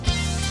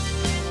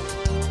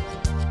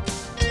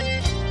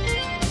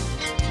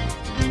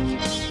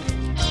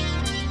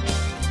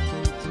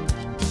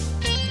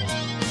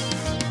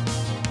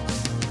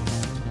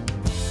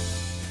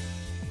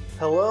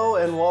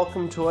and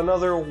welcome to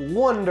another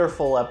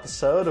wonderful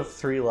episode of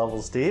 3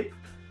 Levels Deep.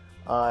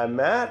 I'm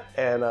Matt,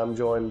 and I'm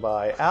joined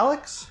by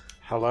Alex.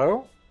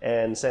 Hello.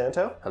 And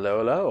Santo. Hello,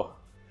 hello.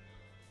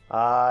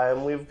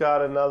 And we've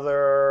got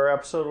another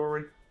episode where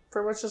we're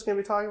pretty much just going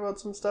to be talking about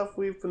some stuff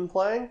we've been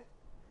playing.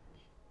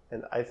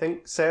 And I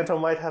think Santo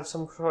might have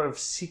some sort of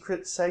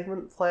secret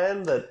segment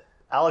planned that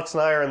Alex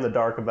and I are in the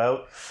dark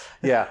about.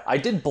 Yeah, I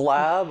did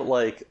blab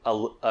like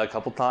a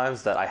couple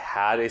times that I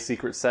had a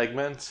secret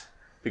segment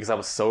because I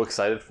was so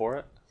excited for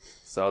it.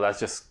 So that's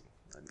just,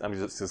 I'm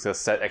just going to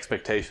set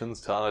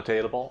expectations to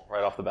unattainable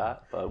right off the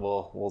bat. But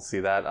we'll see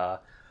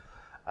that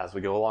as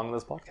we go along in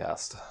this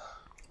podcast.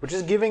 We're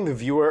just giving the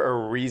viewer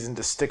a reason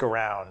to stick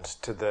around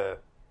to the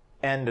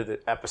end of the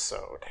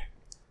episode.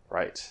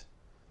 Right.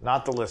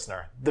 Not the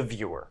listener, the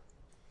viewer.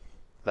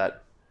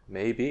 That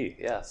may be,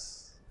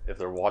 yes. If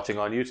they're watching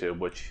on YouTube,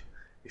 which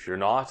if you're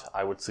not,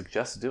 I would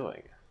suggest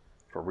doing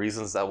for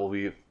reasons that will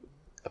be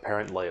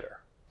apparent later.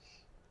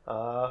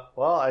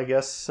 Well, I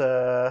guess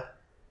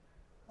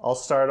I'll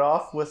start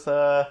off with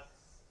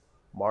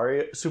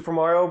Super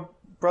Mario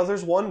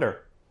Brothers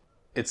Wonder.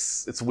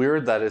 It's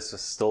weird that it's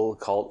just still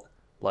called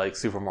like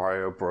Super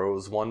Mario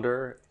Bros.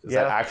 Wonder. Is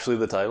that actually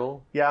the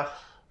title? Yeah.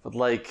 But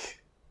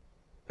like,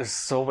 there's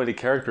so many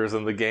characters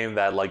in the game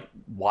that like,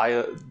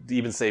 why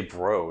even say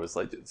Bros?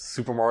 Like,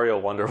 Super Mario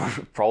Wonder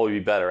would probably be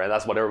better, and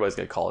that's what everybody's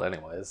gonna call it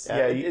anyways.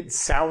 Yeah, it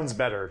sounds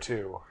better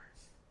too.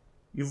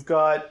 You've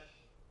got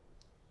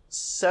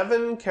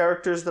 7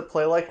 characters that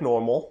play like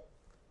normal,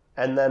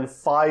 and then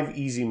 5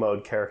 easy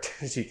mode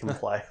characters you can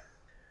play.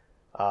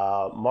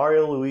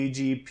 Mario,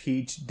 Luigi,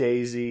 Peach,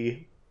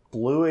 Daisy,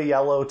 Blue, a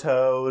Yellow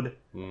Toad,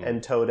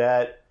 and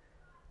Toadette.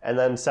 And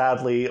then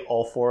sadly,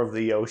 all 4 of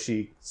the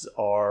Yoshis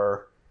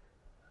are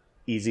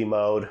easy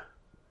mode,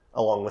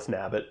 along with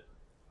Nabbit.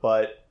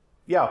 But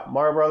yeah,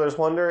 Mario Brothers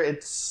Wonder,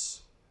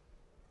 it's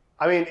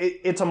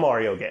a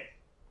Mario game.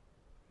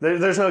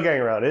 There's no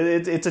getting around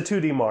it. It's a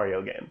 2D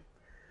Mario game.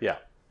 Yeah.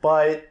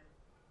 But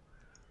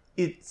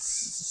it's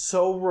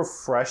so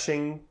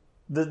refreshing.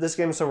 This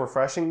game is so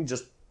refreshing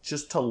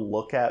just to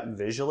look at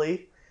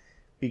visually,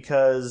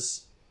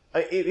 because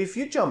if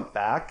you jump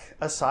back,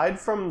 aside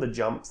from the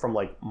jump from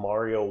like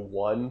Mario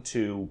 1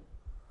 to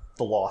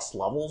the Lost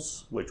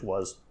Levels, which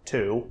was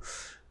 2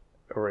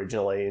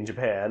 originally in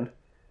Japan,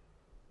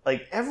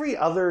 like every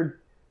other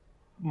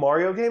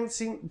Mario game,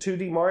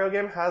 2D Mario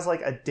game, has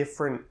like a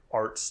different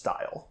art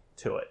style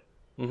to it.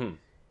 Mm-hmm.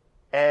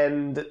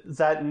 And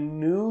that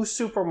new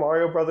Super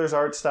Mario Brothers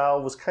art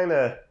style was kind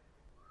of...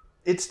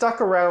 It stuck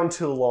around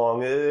too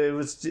long.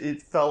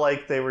 It felt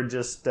like they were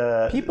just...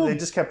 they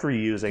just kept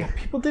reusing. Yeah,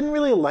 people didn't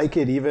really like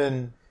it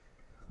even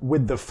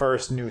with the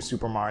first new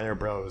Super Mario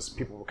Bros.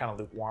 People were kind of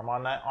lukewarm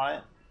on it.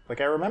 Like,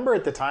 I remember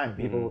at the time,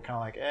 people were kind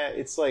of like,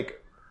 it's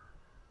like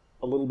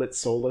a little bit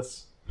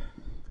soulless.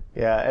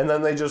 Yeah, and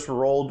then they just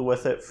rolled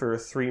with it for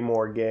 3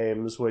 more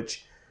games,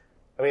 which...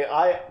 I mean,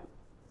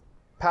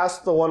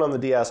 past the one on the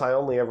DS, I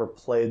only ever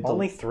played...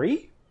 Only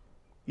 3?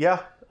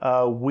 Yeah.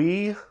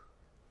 Wii,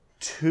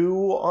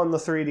 2 on the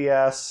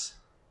 3DS,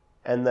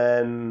 and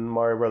then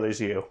Mario Brothers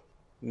U.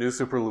 New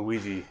Super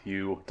Luigi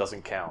U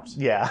doesn't count.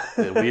 Yeah.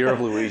 The Year of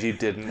Luigi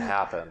didn't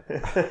happen.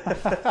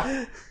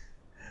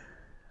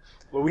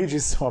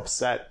 Luigi's so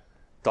upset.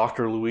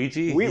 Dr.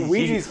 Luigi?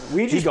 Luigi's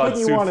he got putting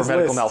sued you on for his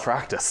medical list.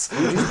 malpractice.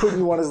 Luigi's putting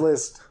you on his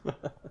list.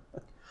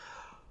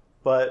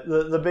 But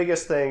the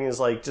biggest thing is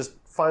like just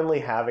finally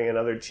having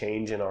another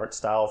change in art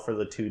style for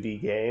the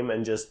 2D game,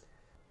 and just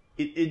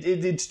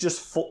it's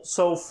just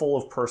so full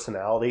of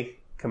personality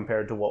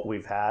compared to what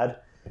we've had.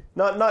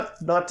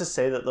 Not to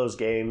say that those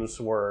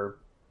games were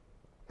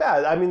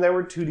bad. I mean, they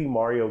were 2D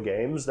Mario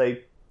games.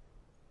 They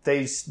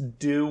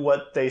do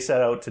what they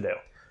set out to do.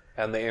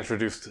 And they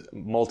introduced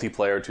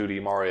multiplayer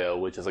 2D Mario,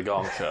 which is a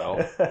gong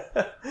show.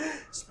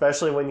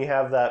 Especially when you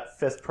have that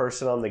 5th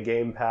person on the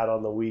gamepad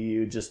on the Wii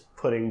U just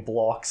putting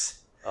blocks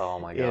Oh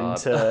my god.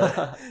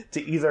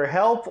 to either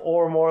help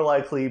or more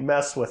likely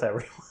mess with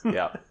everyone.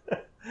 Yeah.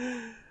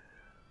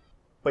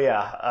 But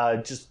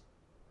yeah, just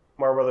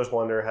Mario Brothers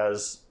Wonder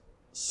has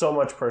so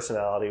much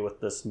personality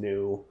with this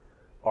new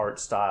art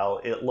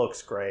style. It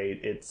looks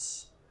great.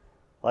 It's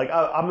like,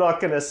 I'm not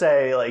going to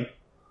say like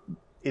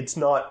it's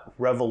not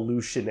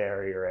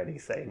revolutionary or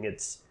anything.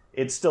 It's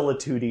still a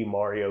 2D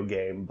Mario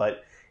game,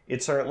 but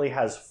it certainly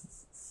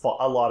has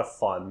a lot of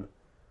fun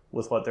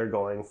with what they're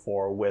going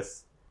for,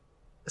 with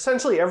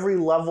essentially every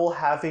level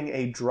having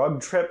a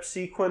drug trip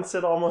sequence,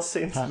 it almost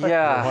seems like.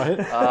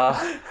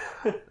 Yeah.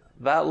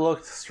 That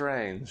looked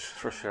strange,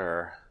 for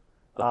sure.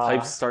 The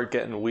pipes start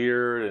getting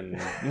weird, and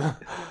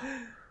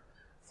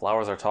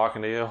flowers are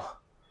talking to you.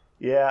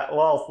 Yeah,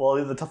 well,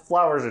 the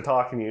flowers are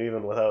talking to you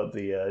even without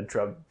the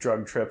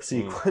drug trip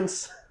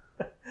sequence.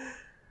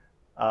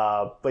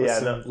 But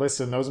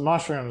listen, those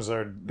mushrooms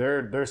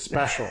they're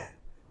special.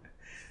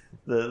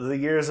 The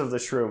years of the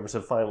shrooms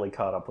have finally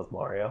caught up with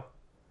Mario.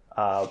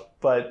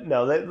 But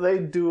no, they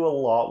do a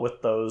lot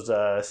with those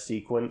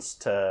sequence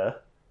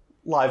to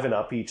liven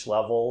up each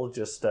level.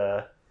 Just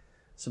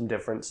some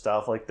different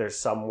stuff. Like there's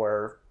some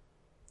where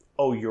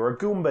oh, you're a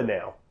Goomba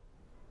now.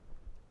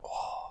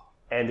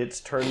 And it's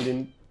turned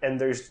in, and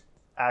there's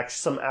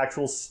some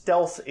actual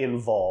stealth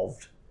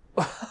involved.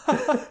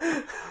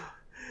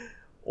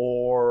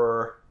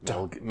 Or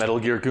Metal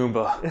Gear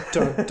Goomba.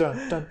 Dun,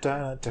 dun, dun,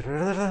 dun, dun,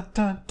 dun,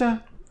 dun,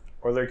 dun.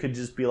 Or there could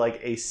just be like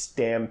a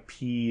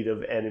stampede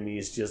of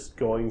enemies just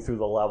going through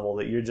the level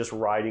that you're just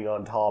riding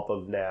on top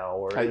of now.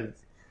 Or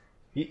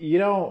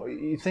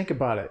you think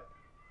about it.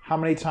 How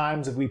many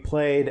times have we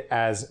played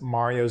as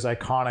Mario's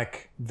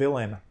iconic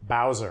villain,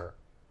 Bowser?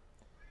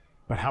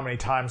 But how many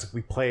times have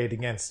we played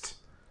against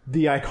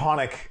the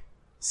iconic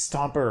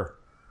Stomper,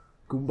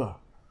 Goomba?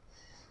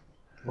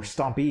 Or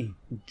Stompy?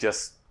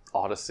 Just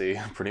Odyssey,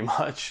 pretty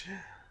much.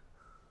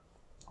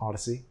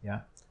 Odyssey,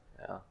 yeah.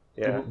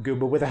 yeah.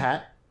 Goomba with a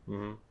hat.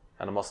 Mm-hmm.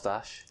 And a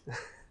mustache.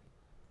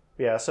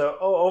 Yeah, so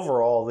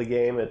overall, the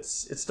game,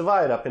 it's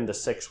divided up into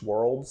 6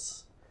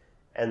 worlds.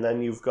 And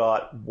then you've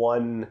got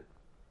one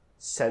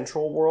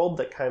central world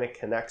that kind of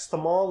connects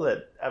them all,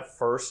 that at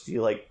first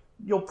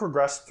you'll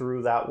progress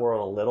through that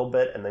world a little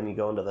bit, and then you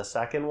go into the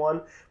second one.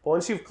 But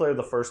once you've cleared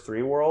the first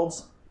 3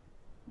 worlds,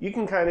 you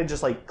can kind of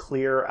just like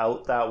clear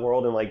out that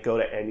world and like go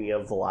to any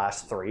of the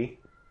last 3.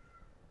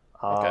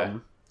 Okay.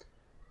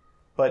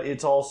 But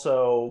it's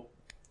also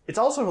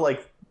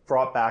like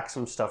brought back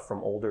some stuff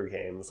from older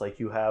games. Like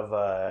you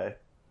have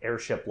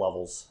airship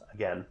levels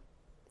again.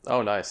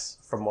 Oh, nice.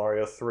 From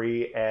Mario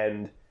 3,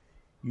 and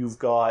you've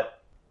got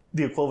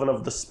the equivalent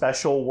of the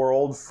special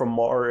world from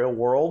Mario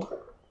World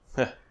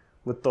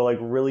with the like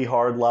really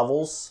hard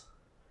levels.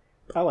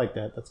 I like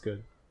that. That's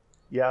good.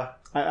 Yeah.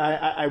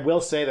 I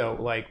will say though,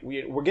 like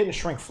we're getting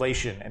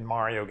shrinkflation in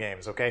Mario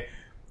games. Okay,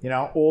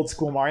 old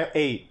school Mario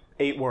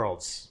 8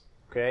 worlds.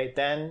 Okay,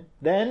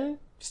 then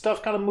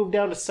stuff kind of moved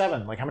down to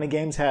 7. Like how many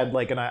games had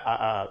like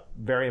a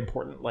very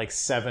important like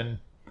 7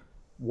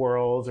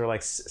 worlds or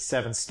like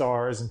 7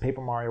 stars in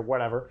Paper Mario,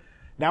 whatever.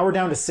 Now we're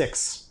down to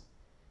 6.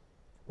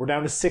 We're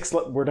down to 6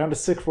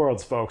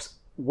 worlds, folks.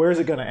 Where's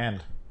it going to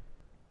end?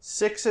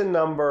 6 in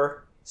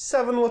number,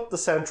 7 with the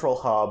central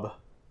hub.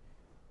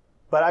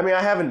 But I mean,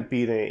 I haven't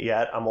beaten it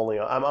yet. I'm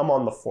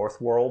on the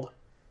 4th world.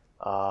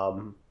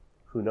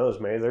 Who knows?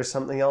 Maybe there's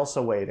something else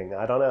awaiting.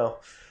 I don't know.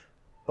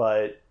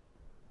 But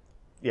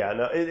yeah,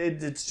 no,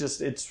 it's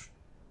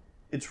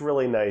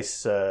really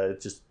nice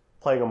just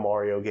playing a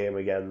Mario game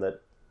again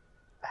that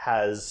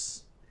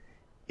has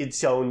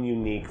its own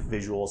unique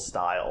visual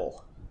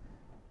style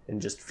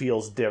and just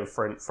feels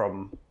different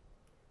from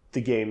the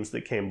games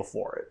that came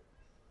before it.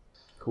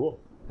 Cool.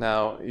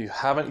 Now, you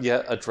haven't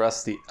yet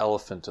addressed the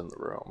elephant in the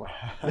room.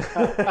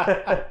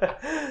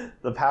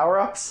 The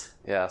power-ups?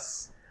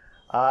 Yes.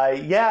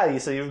 Yeah,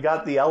 so you've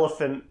got the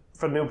elephant.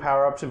 For new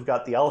power-ups, you've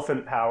got the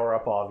elephant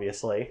power-up,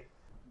 obviously,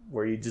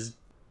 where you just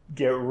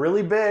get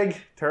really big,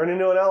 turn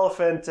into an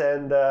elephant,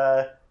 and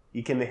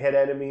you can hit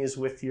enemies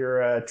with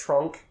your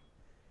trunk.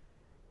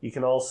 You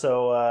can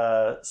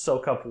also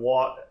soak up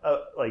water,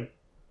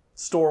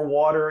 store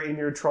water in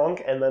your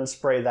trunk and then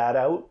spray that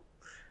out.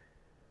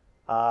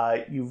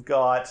 You've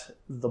got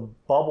the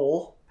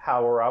bubble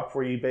power-up,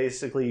 where you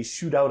basically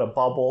shoot out a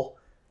bubble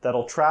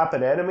that'll trap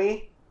an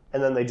enemy,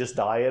 and then they just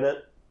die in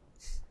it.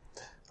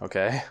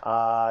 Okay.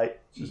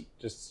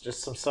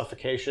 Just some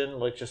suffocation,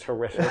 like just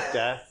horrific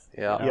death.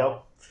 Yeah.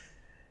 Yep.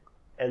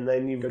 And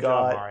then you've Good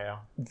got job, Mario.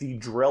 the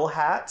drill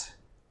hat,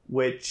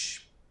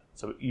 which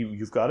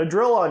you've got a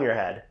drill on your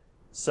head.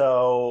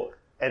 So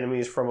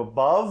enemies from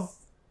above,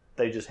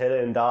 they just hit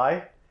it and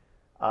die.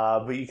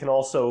 But you can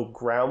also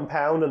ground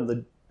pound, and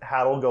the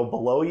hat will go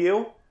below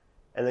you,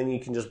 and then you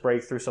can just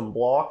break through some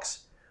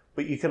blocks.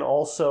 But you can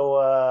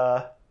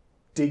also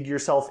dig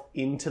yourself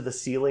into the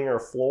ceiling or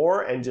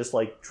floor and just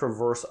like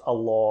traverse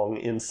along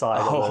inside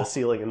of the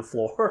ceiling and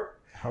floor.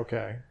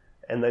 Okay.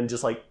 And then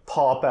just like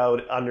pop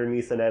out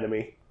underneath an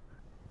enemy.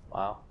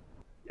 Wow.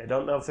 I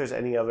don't know if there's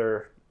any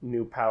other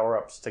new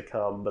power-ups to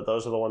come, but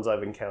those are the ones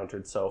I've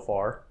encountered so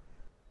far.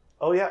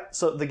 Oh yeah,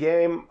 so the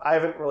game, I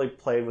haven't really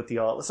played with the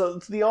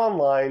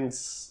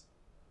online's,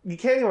 you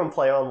can't even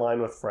play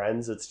online with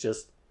friends. It's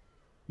just,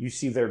 you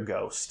see their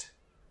ghost.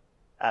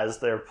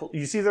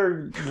 You see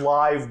their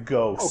live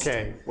ghost.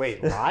 Okay,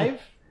 wait, live?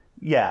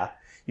 Yeah.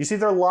 You see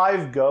their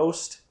live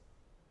ghost,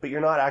 but you're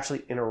not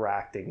actually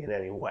interacting in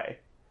any way.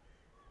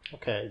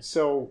 Okay,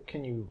 so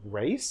can you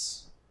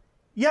race?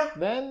 Yeah.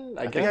 Then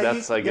I think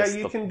that's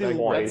you can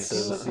do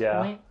races.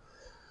 Yeah.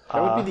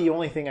 That would be the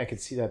only thing I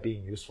could see that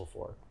being useful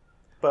for.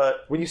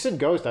 But when you said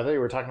ghost, I thought you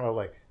were talking about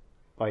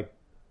like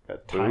a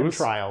time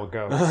trial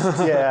ghost.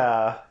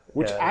 Yeah.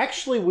 Which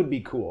actually would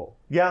be cool.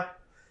 Yeah.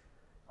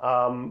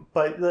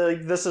 But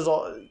this is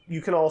all.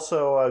 You can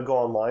also go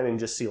online and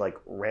just see like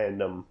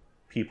random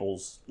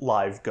people's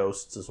live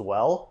ghosts as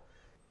well.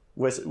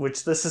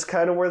 Which this is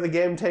kind of where the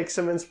game takes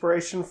some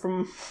inspiration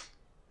from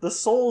the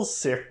Souls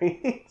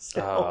series.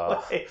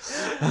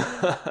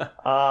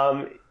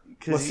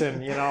 Listen,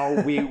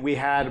 we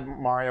had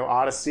Mario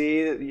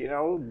Odyssey,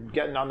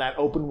 getting on that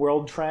open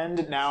world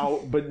trend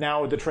but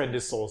now the trend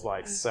is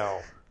Souls-like.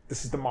 So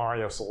this is the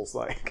Mario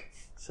Souls-like.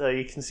 So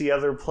you can see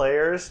other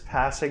players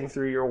passing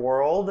through your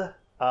world.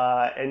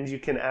 and you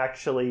can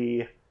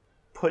actually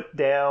put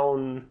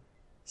down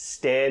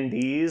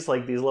standees,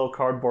 like these little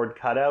cardboard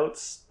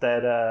cutouts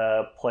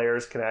that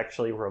players can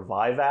actually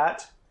revive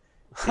at.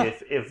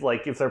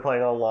 if they're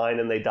playing online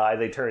and they die,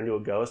 they turn into a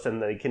ghost, and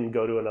they can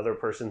go to another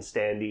person's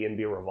standee and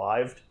be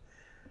revived.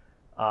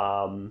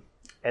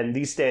 And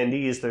these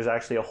standees, there's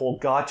actually a whole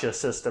gacha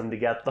system to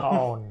get them.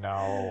 Oh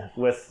no!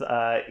 With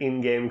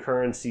in-game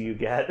currency you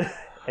get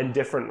and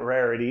different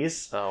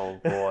rarities. Oh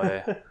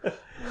boy!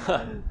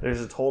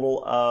 There's a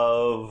total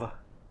of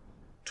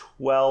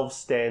 12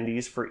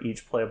 standees for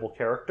each playable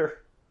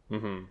character.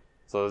 Mm-hmm.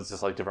 So it's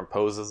just like different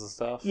poses and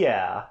stuff?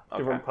 Yeah,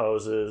 different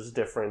poses,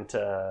 different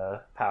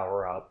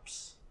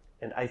power-ups.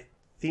 And I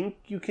think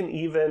you can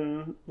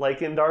even,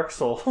 like in Dark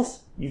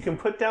Souls, you can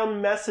put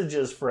down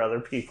messages for other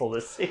people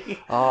to see.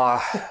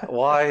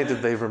 Why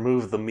did they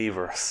remove the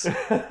Miiverse?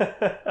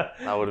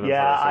 That would have been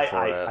perfect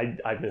for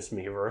it. I miss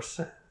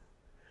Miiverse.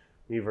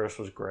 Miiverse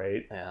was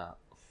great. Yeah.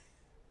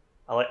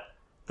 I like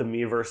the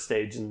Miiverse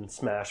stage in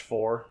Smash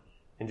 4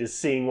 and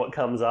just seeing what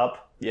comes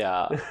up.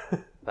 Yeah.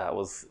 That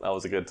was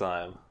a good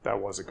time. That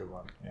was a good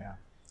one. Yeah.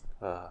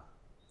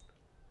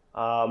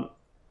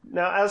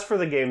 Now, as for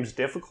the game's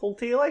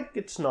difficulty,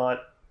 it's not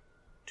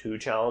too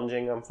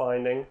challenging, I'm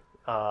finding.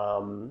 I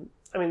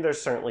mean,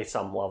 there's certainly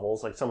some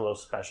levels, like some of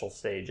those special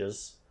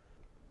stages,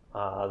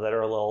 that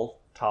are a little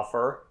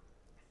tougher.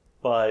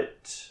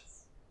 But,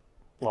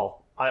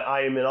 well,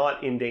 I am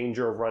not in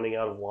danger of running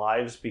out of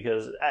lives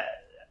because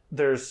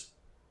there's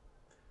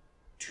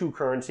two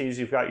currencies.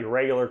 You've got your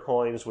regular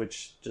coins,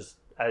 which just,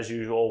 as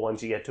usual,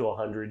 once you get to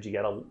 100, you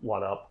get a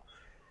 1-up.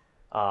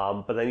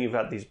 But then you've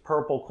got these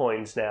purple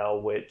coins now,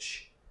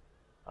 which,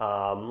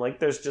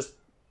 there's just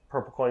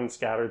purple coins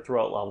scattered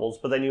throughout levels.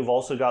 But then you've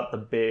also got the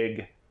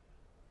big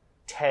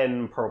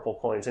 10 purple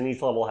coins, and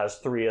each level has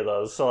 3 of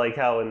those. So like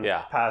how in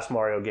past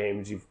Mario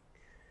games you've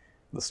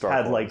the star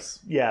had coins.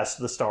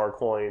 the star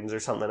coins or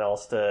something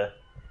else to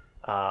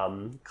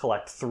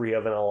collect 3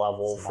 of in a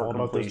level for all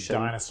completion. about those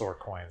dinosaur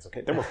coins.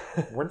 Okay,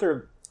 weren't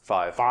there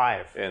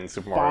 5 in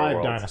Super Mario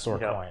World. 5 dinosaur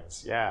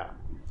coins? Yeah.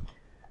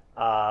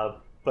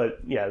 But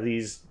yeah,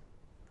 these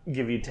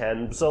give you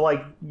 10. So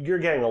you're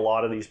getting a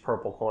lot of these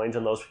purple coins,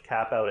 and those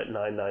cap out at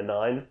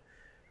 999,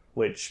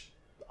 which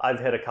I've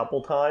hit a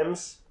couple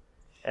times.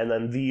 And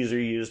then these are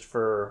used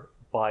for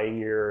buying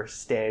your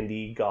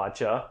standee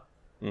gacha.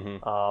 Mm-hmm.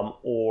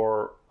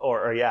 Or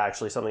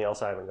actually something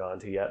else I haven't gone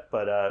to yet,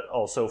 but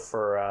also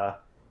for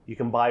you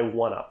can buy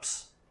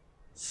 1-ups.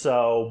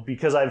 So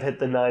because I've hit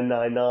the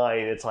 999,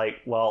 it's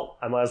like, well,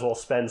 I might as well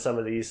spend some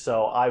of these.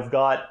 So I've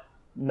got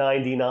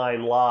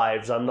 99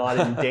 lives. I'm not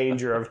in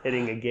danger of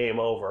hitting a game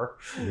over.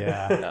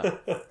 Yeah.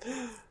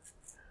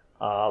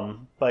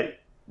 But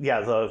yeah,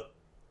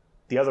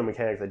 the other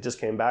mechanic that just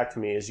came back to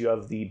me is you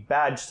have the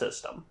badge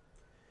system,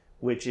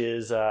 which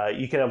is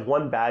you can have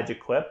one badge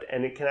equipped,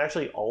 and it can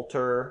actually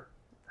alter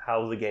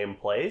how the game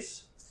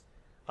plays.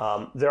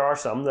 There are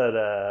some that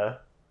are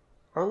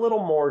a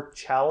little more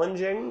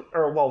challenging,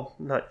 or well,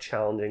 not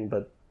challenging,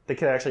 but they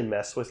can actually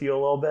mess with you a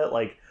little bit.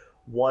 Like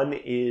one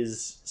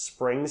is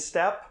spring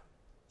step,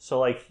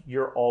 so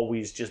you're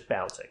always just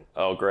bouncing.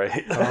 Oh,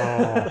 great!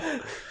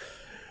 Oh.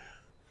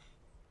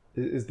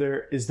 Is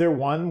there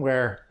one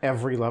where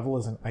every level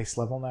is an ice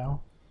level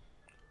now?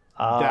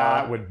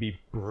 That would be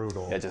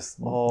brutal. Yeah,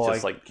 just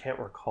I can't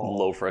recall.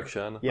 Low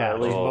friction. Yeah,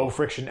 there's low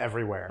friction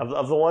everywhere.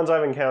 Of the ones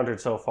I've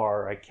encountered so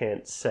far, I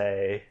can't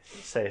say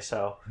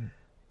so.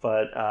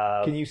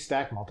 But can you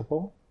stack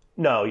multiple?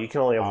 No, you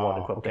can only have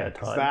one equipped at a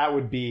time. That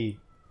would be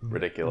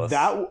ridiculous.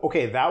 That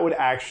would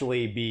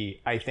actually be,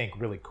 I think,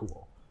 really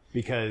cool,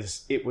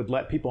 because it would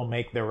let people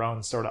make their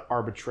own sort of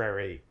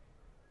arbitrary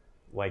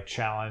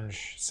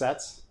challenge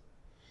sets.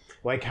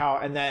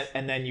 And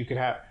then you could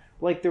have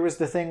there was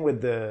the thing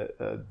with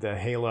the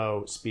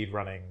Halo speed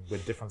running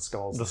with different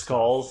skulls. The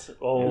skulls,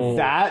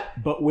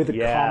 but with a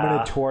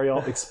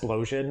combinatorial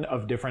explosion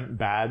of different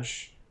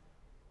badge.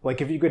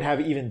 If you could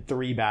have even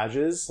 3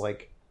 badges,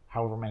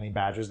 however many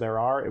badges there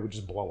are, it would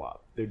just blow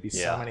up. There'd be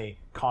so many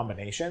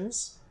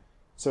combinations.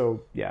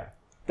 So yeah,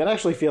 that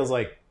actually feels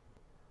like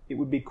it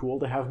would be cool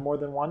to have more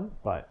than one,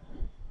 but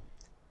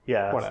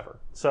whatever.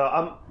 So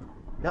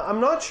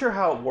I'm not sure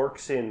how it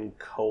works in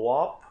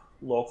co-op.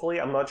 Locally,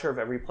 I'm not sure if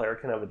every player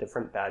can have a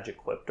different badge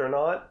equipped or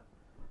not.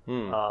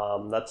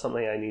 That's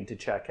something I need to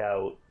check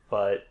out.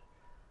 But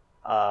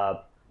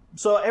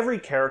so every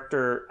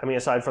character, I mean,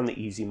 aside from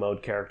the easy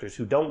mode characters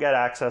who don't get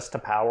access to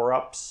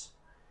power-ups,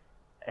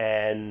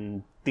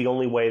 and the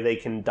only way they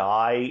can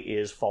die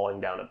is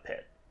falling down a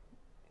pit,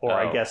 or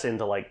I guess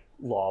into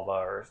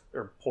lava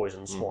or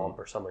poison swamp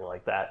or something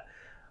like that.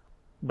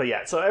 But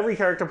yeah, so every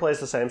character plays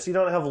the same. So you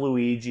don't have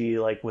Luigi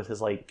with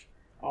his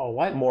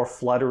more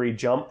fluttery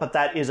jump, but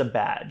that is a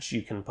badge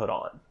you can put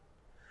on.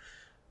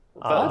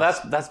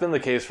 That's been the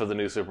case for the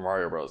new Super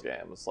Mario Bros.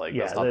 Games.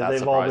 That's not that they've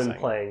surprising. all been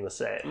playing the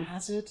same.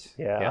 Has it?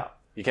 Yeah.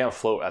 You can't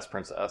float as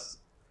Princess.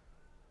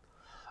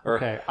 Or,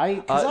 okay,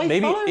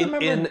 maybe I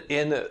in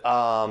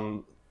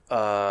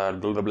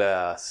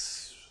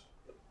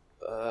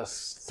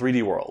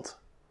 3D World,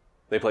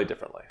 They play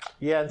differently.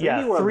 Yeah, in 3D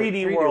Yeah, World,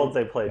 3D World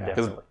they played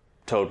Because differently.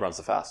 Toad runs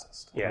the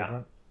fastest.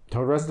 Yeah.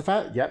 Toad runs the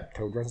fast. Yep,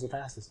 Toad runs the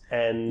fastest.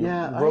 And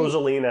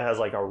Rosalina has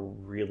like a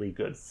really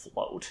good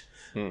float.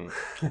 I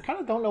kind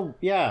of don't know.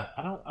 Yeah,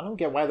 I don't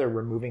get why they're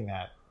removing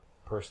that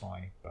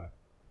personally, but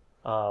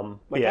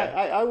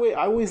I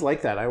always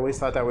like that. I always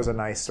thought that was a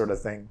nice sort of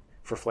thing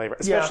for flavor,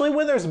 especially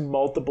when there's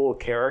multiple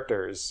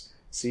characters.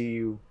 So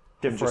you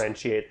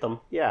differentiate them.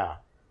 Yeah,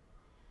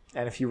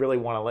 and if you really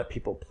want to let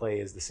people play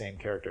as the same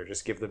character,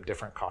 just give them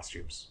different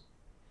costumes.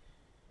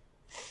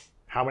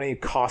 How many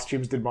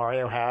costumes did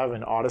Mario have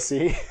in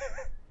Odyssey?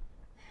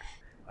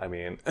 I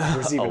mean, There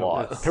was even a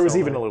lot. There was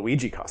even a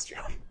Luigi costume.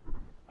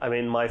 I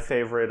mean, my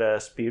favorite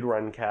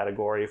speedrun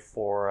category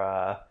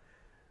for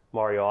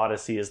Mario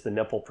Odyssey is the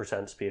nipple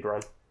percent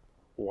speedrun.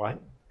 What?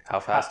 How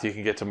fast you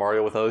can get to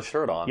Mario without his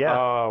shirt on. Yeah.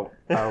 Oh,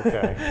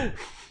 okay.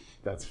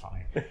 That's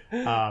funny.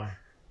 That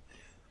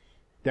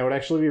would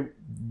actually be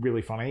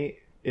really funny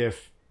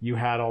if you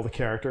had all the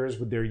characters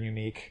with their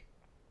unique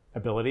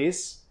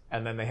abilities,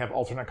 and then they have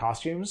alternate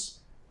costumes,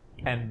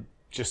 and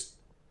just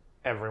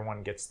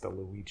everyone gets the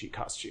Luigi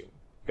costume.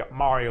 You got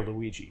Mario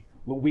Luigi,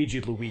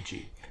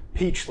 Luigi,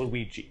 Peach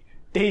Luigi,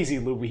 Daisy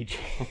Luigi,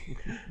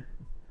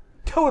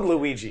 Toad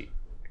Luigi.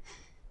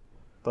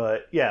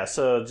 But yeah,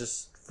 so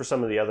just for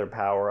some of the other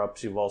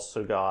power-ups, you've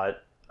also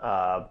got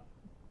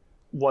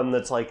one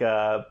that's like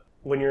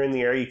when you're in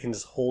the air, you can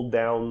just hold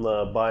down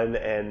the button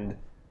and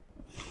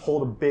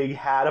hold a big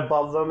hat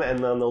above them, and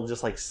then they'll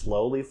just like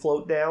slowly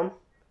float down.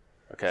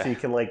 Okay. So you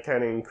can like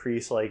kind of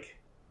increase like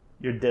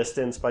your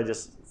distance by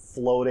just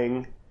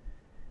floating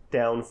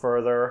down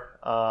further.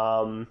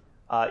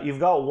 You've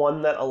got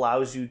one that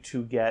allows you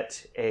to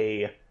get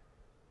a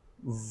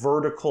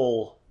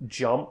vertical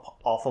jump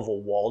off of a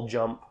wall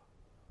jump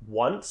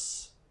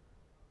once,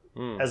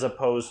 as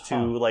opposed to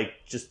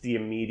like just the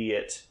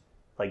immediate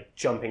like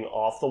jumping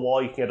off the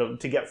wall. You can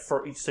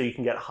so you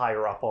can get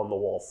higher up on the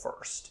wall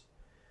first.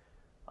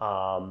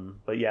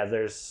 But yeah,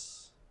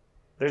 there's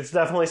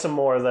definitely some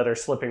more that are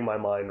slipping my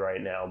mind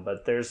right now,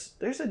 but there's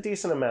a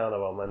decent amount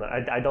of them,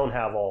 and I don't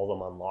have all of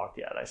them unlocked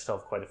yet. I still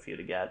have quite a few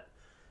to get.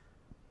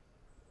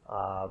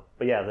 But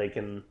yeah, they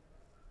can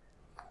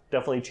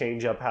definitely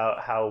change up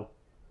how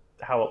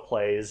it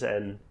plays,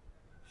 and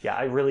yeah,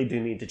 I really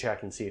do need to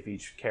check and see if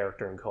each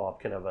character in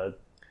co-op can have a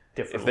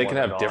different. If they can one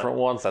or have not. different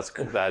ones,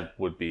 that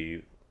would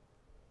be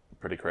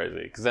pretty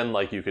crazy. Because then,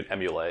 like, you could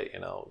emulate,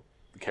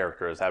 the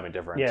characters having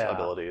different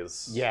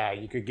abilities. Yeah,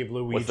 you could give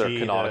Luigi with their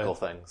canonical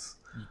things.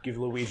 Give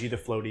Luigi the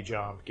floaty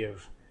jump.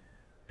 Give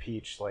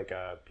Peach like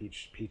a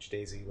Peach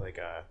Daisy like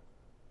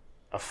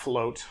a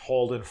float,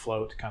 hold and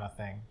float kind of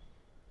thing.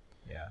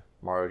 Yeah,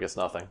 Mario gets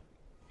nothing.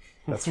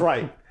 that's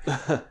right.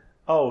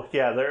 Oh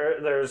yeah,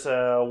 there's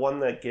one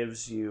that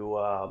gives you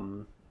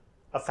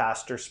a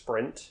faster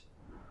sprint.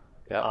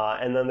 Yeah.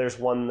 And then there's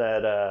one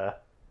that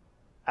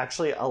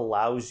actually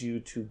allows you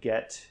to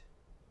get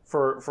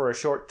for a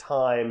short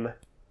time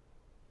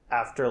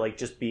after like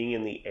just being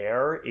in the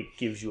air, it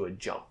gives you a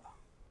jump.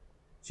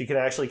 So you can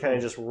actually kind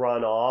of just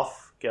run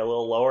off, get a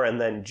little lower,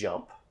 and then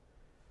jump.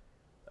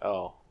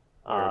 Oh.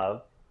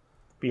 But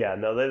yeah,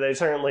 no, they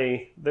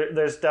certainly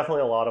there's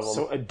definitely a lot of them.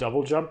 So a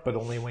double jump, but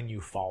only when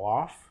you fall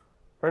off.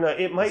 Or no,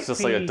 it might It's just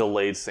be like a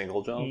delayed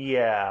single jump.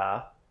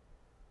 Yeah,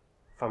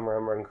 if I'm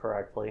remembering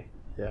correctly.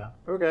 Yeah.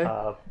 Okay.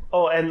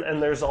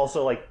 And there's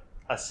also like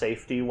a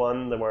safety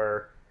one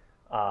where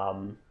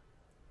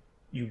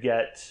you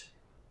get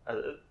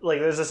like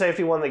there's a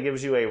safety one that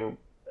gives you a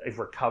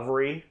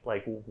recovery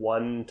like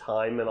one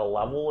time in a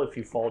level if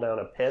you fall down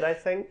a pit, I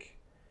think.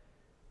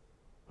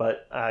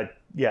 But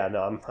yeah,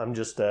 no, I'm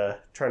just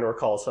trying to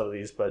recall some of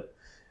these, but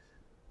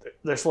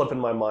they're slipping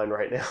my mind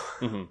right now.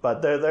 Mm-hmm.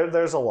 But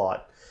there's a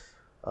lot.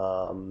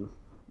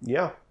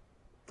 Yeah,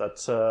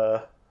 that's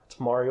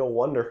Mario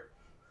Wonder.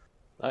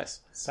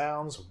 Nice.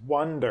 Sounds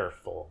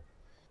wonderful.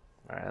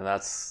 All right, and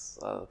that's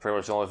pretty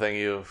much the only thing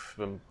you've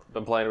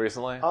been playing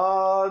recently?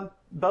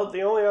 About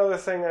the only other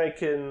thing I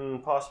can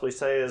possibly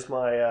say is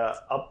my an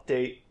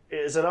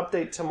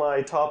update to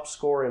my top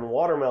score in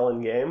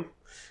Watermelon game,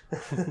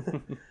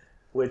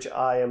 which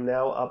I am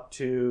now up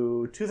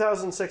to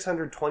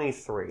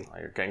 2,623.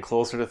 You're getting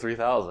closer to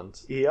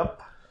 3,000.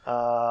 Yep.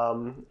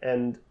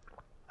 And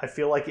I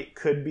feel like it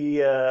could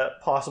be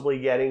possibly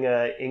getting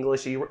an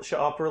English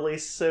eShop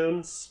release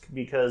soon,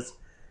 because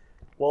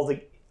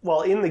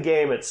while in the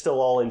game it's still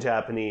all in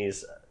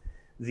Japanese,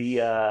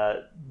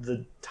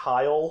 the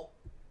tile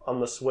on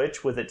the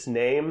Switch with its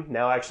name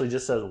now actually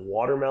just says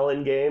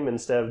Watermelon Game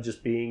instead of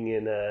just being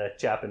in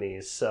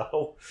Japanese.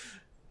 So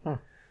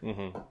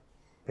Mm-hmm.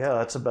 yeah,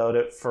 that's about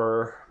it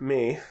for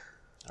me.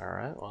 All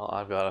right. Well,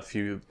 I've got a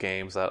few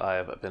games that I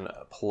have been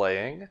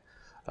playing.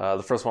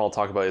 The first one I'll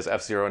talk about is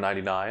F-Zero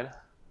 99.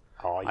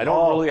 I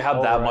don't really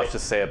have that much to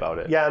say about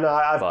it. Yeah, no,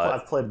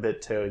 I've played a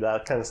bit too.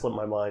 That kind of slipped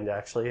my mind,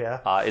 actually,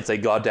 yeah. It's a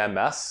goddamn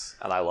mess,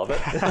 and I love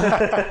it.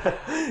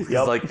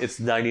 Yep. It's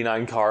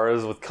 99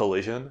 cars with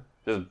collision,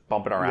 just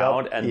bumping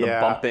around, and the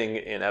bumping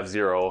in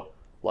F-Zero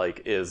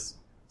is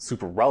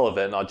super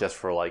relevant, not just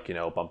for like,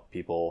 bump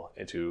people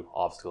into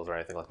obstacles or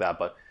anything like that,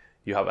 but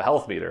you have a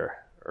health meter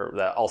or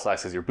that also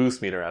acts as your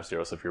boost meter in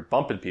F-Zero. So if you're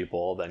bumping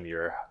people, then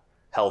your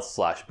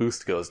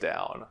health/boost goes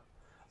down.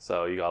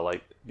 So you gotta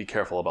like be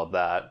careful about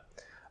that.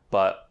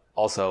 But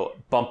also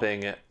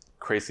bumping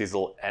creates these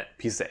little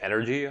pieces of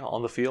energy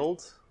on the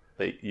field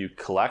that you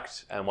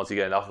collect, and once you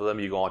get enough of them,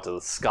 you go onto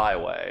the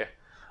Skyway,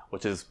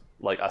 which is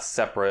like a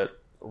separate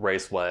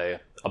raceway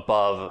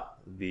above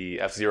the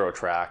F-Zero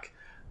track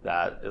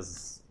that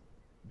is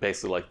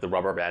basically like the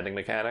rubber banding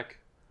mechanic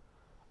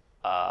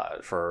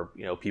for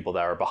people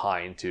that are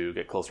behind to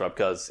get closer up,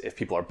 because if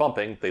people are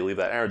bumping, they leave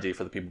that energy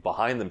for the people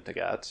behind them to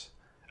get.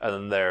 And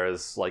then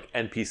there's like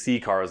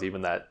NPC cars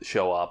even that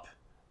show up,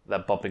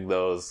 that bumping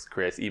those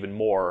creates even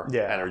more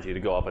energy to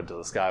go up into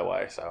the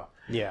Skyway. So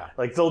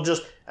like they'll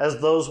just,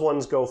 as those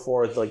ones go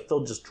forth, like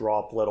they'll just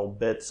drop little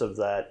bits of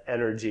that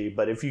energy,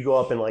 but if you go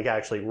up and like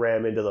actually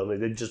ram into them,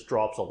 it just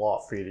drops a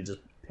lot for you to just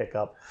pick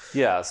up.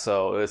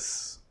 So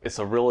it's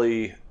a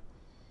really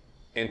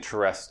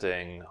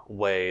interesting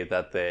way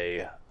that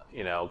they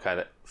kind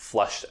of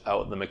fleshed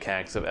out the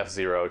mechanics of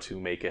F-Zero to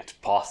make it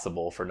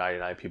possible for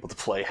 99 people to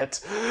play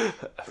it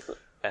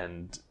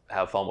and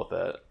have fun with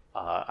it.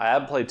 I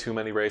haven't played too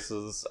many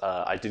races.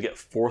 I did get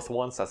 4th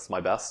once. That's my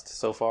best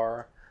so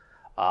far.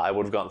 I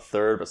would have gotten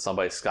 3rd, but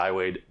somebody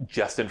skywayed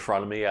just in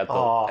front of me at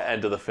the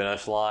end of the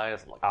finish line.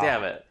 I'm like,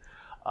 damn it.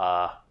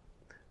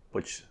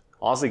 Which,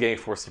 honestly, getting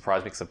 4th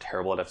surprised me because I'm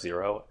terrible at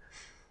F-Zero.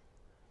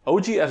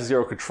 OG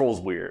F-Zero controls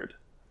weird.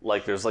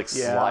 Like, there's, like,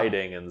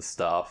 sliding and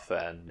stuff,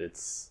 and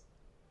it's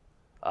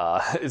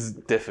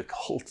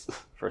difficult,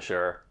 for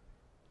sure.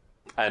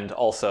 And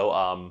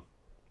also,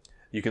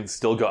 you can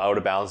still go out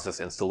of bounds,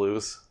 just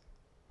insta-lose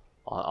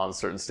on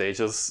certain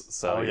stages,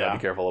 so you gotta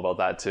be careful about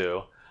that,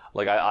 too.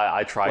 Like,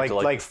 I tried to,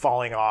 like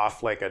falling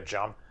off, like a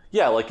jump.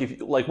 Yeah,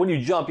 like when you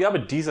jump, you have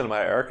a decent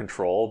amount of air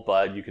control,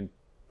 but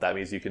that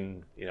means you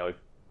can,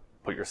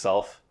 put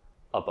yourself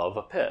above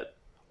a pit.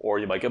 Or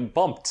you might get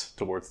bumped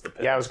towards the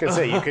pit. Yeah, I was gonna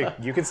say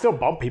you could still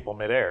bump people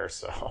midair.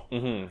 So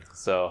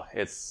so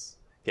it's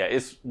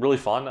really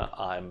fun.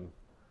 I'm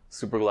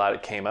super glad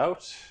it came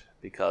out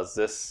because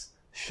this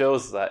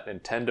shows that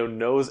Nintendo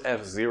knows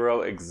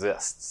F-Zero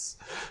exists.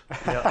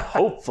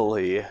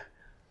 Hopefully,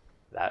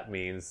 that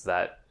means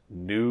that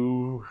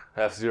new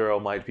F-Zero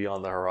might be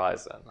on the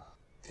horizon.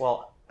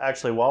 Well,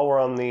 actually, while we're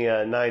on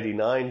the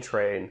 99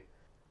 train,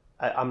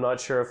 I'm not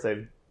sure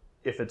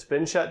if it's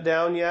been shut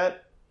down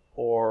yet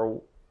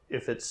or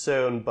if it's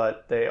soon,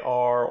 but they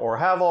are or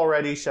have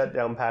already shut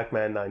down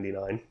Pac-Man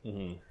 99.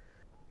 Mm-hmm.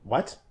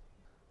 What?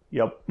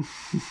 Yep.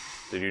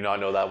 Did you not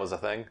know that was a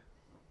thing?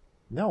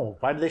 No.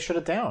 Why did they shut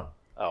it down?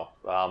 Oh,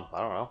 I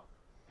don't know.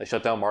 They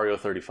shut down Mario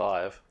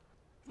 35.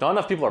 If not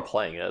enough people are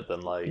playing it,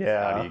 then how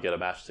do you get a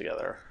match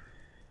together?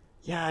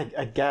 Yeah,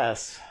 I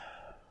guess.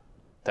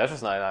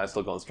 Tetris 99 is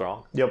still going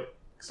strong. Yep.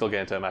 Still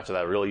get into a match of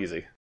that real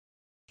easy.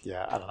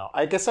 Yeah, I don't know.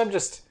 I guess I'm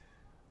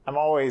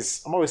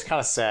always kind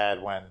of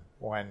sad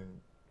when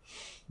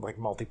like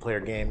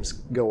multiplayer games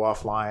go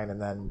offline and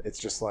then it's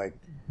just like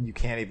you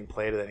can't even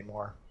play it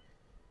anymore.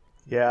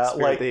 Yeah,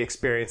 the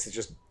experience is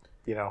just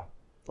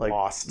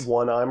lost.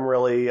 One I'm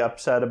really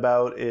upset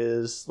about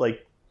is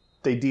like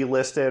they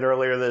delisted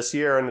earlier this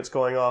year and it's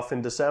going off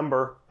in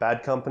December.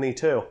 Bad Company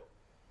 2.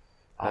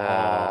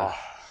 Yeah.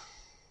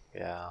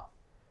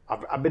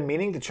 I've I've been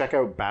meaning to check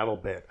out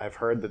BattleBit. I've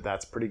heard that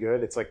that's pretty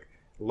good. It's like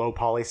low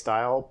poly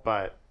style,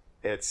 but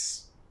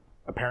it's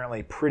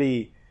apparently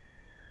pretty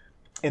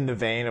in the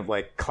vein of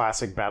like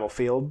classic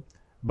Battlefield.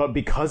 But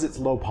because it's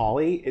low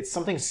poly, it's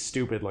something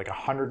stupid like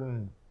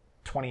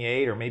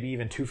 128 or maybe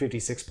even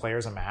 256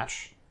 players a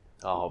match.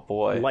 Oh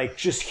boy! Like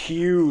just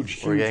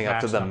huge. We're getting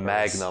up to the numbers.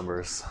 mag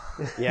numbers.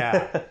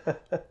 Yeah,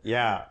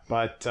 yeah,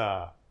 but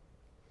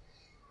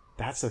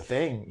that's the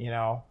thing.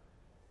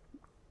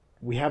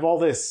 We have all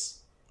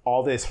this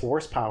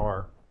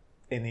horsepower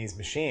in these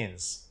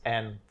machines,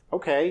 and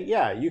okay,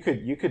 yeah, you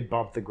could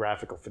bump the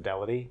graphical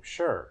fidelity,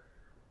 sure,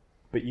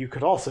 but you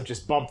could also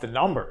just bump the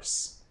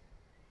numbers.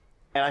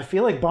 And I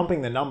feel like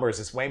bumping the numbers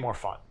is way more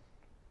fun.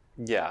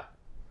 Yeah.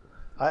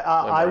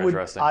 I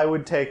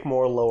would take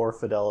more lower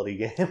fidelity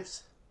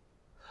games.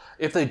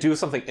 If they do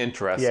something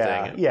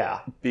interesting. Yeah.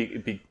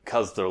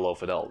 Because they're low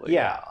fidelity.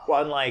 Yeah.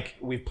 Well, and like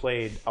we've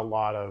played a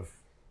lot of,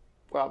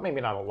 well,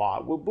 maybe not a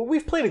lot, but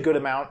we've played a good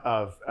amount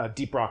of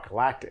Deep Rock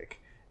Galactic.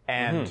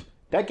 And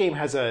that game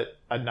has a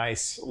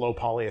nice low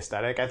poly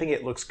aesthetic. I think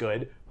it looks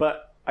good,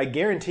 but I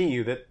guarantee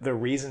you that the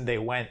reason they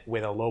went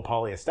with a low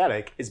poly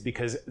aesthetic is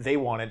because they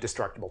wanted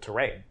destructible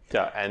terrain.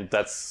 Yeah, and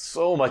that's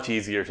so much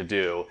easier to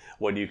do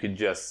when you can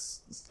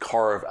just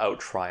carve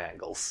out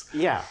triangles.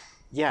 Yeah,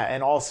 yeah,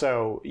 and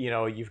also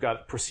you've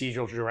got these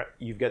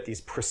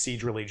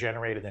procedurally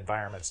generated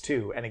environments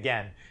too. And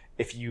again,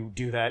 if you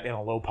do that in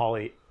a low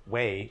poly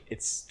way,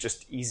 it's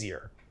just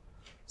easier.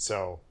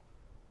 So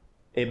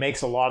it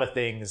makes a lot of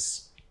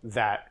things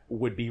that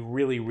would be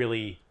really,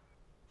 really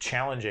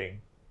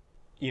challenging,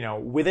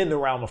 within the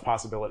realm of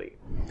possibility.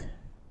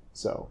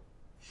 So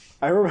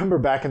I remember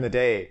back in the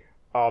day,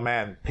 oh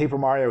man, Paper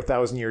Mario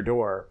Thousand Year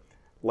Door,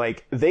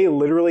 like they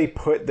literally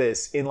put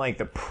this in like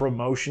the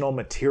promotional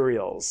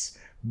materials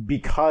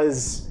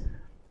because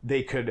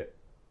they could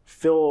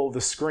fill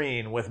the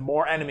screen with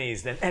more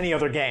enemies than any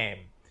other game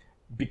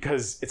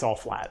because it's all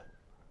flat.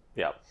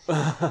 Yeah.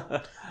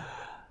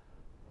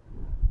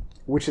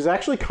 Which is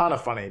actually kind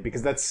of funny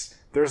because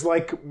there's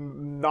like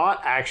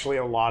not actually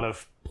a lot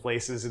of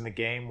places in the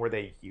game where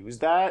they use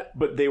that,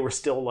 but they were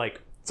still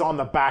like, it's on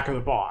the back of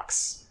the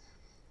box.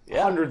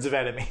 Yeah. Hundreds of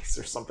enemies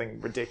or something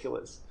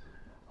ridiculous.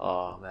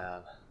 Oh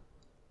man,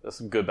 there's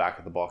some good back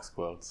of the box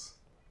quotes.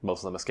 Most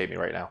of them escape me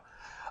right now.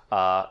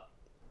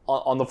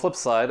 On the flip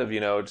side of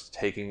just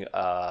taking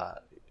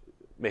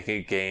making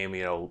a game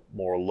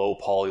more low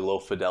poly, low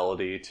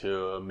fidelity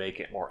to make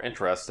it more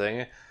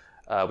interesting,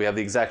 we have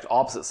the exact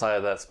opposite side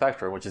of that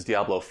spectrum, which is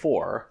Diablo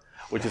IV,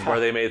 which is where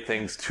they made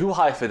things too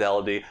high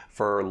fidelity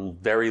for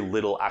very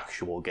little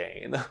actual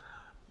gain.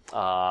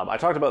 I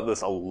talked about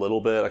this a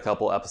little bit a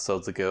couple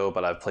episodes ago,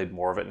 but I've played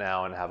more of it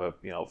now and have a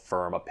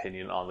firm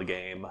opinion on the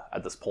game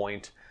at this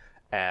point,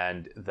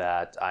 and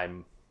that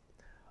I'm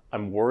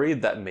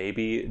worried that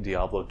maybe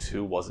Diablo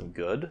 2 wasn't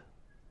good.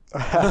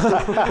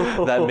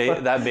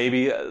 that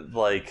maybe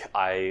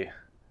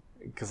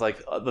because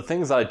the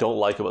things that I don't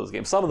like about this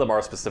game, some of them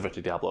are specific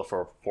to Diablo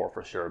 4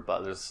 for sure,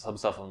 but there's some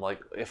stuff I'm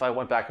like, if I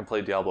went back and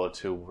played Diablo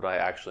 2, would I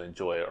actually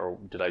enjoy it, or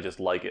did I just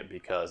like it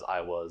because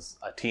I was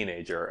a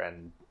teenager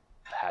and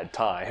had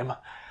time?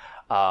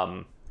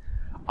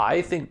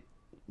 I think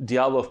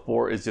Diablo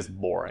 4 is just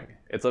boring.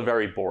 It's a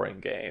very boring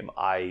game.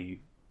 I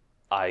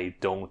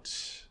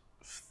don't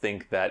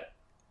think that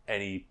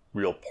any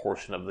real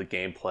portion of the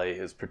gameplay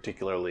is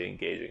particularly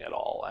engaging at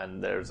all,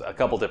 and there's a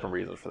couple different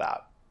reasons for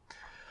that.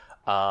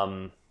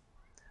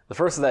 The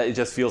first is that it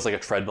just feels like a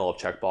treadmill of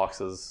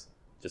checkboxes,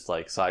 just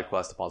like side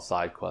quest upon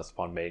side quest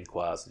upon main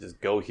quest.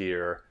 Just go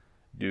here,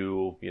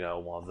 do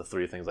one of the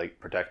three things, like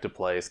protect a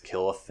place,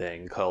 kill a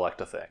thing, collect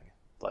a thing.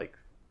 Like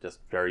just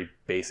very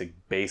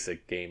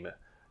basic game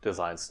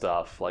design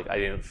stuff. Like I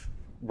didn't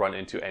run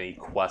into any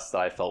quests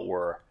that I felt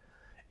were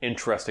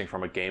interesting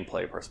from a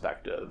gameplay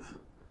perspective,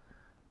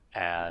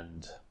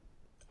 and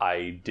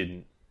I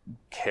didn't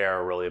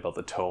care really about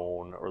the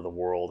tone or the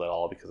world at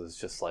all, because it's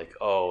just like,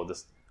 oh,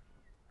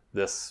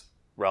 this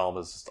realm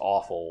is just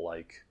awful,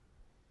 like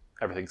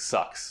everything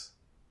sucks.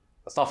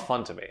 That's not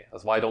fun to me.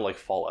 That's why I don't like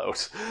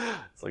Fallout.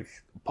 It's like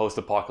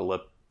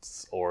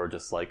post-apocalypse or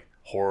just like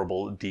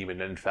horrible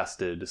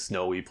demon-infested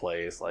snowy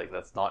place. Like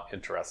that's not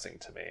interesting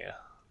to me.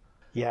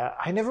 Yeah,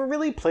 I never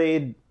really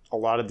played a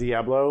lot of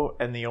Diablo,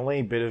 and the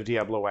only bit of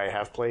Diablo I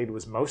have played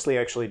was mostly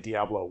actually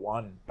Diablo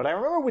 1. But I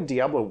remember with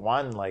Diablo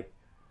 1, like,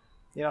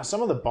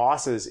 some of the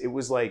bosses, it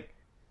was like,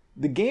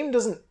 the game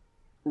doesn't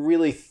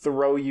really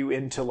throw you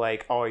into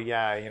like, oh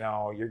yeah,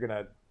 you're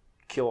gonna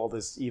kill all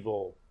this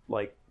evil.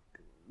 Like,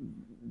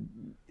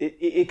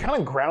 it kind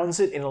of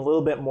grounds it in a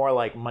little bit more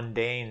like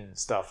mundane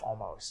stuff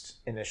almost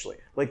initially.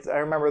 Like, I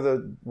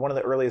remember one of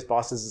the earliest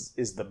bosses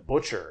is the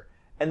Butcher,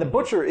 and the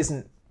Butcher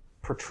isn't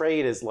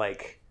portrayed as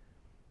like,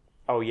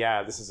 oh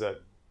yeah, this is a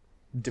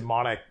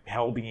demonic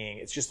hell being.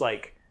 It's just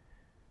like,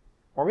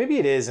 or maybe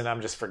it is and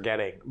I'm just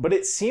forgetting, but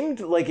it seemed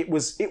like it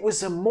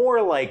was a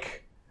more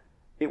like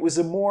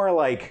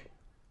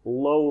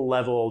low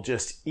level,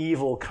 just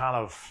evil kind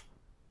of,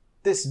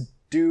 this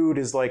dude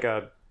is like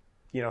a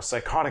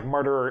psychotic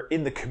murderer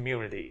in the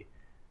community.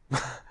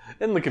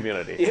 In the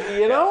community.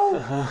 You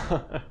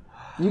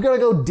gotta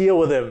go deal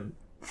with him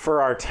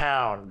for our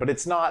town, but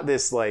it's not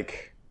this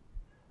like,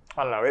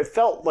 I don't know, it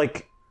felt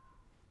like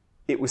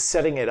it was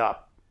setting it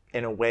up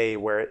in a way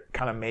where it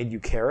kind of made you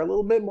care a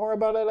little bit more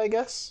about it, I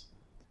guess.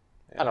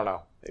 Yeah, I don't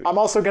know. Maybe. I'm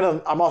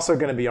also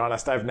gonna be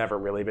honest, I've never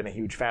really been a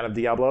huge fan of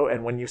Diablo,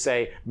 and when you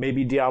say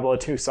maybe Diablo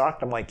 2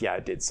 sucked, I'm like, yeah,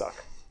 it did suck.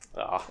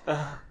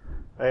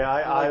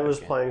 I was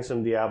playing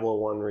some Diablo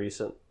 1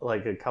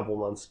 like a couple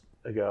months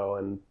ago,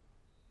 and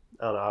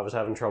I don't know, I was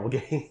having trouble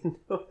getting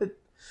into it.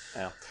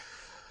 Yeah.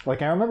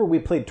 Like, I remember we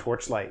played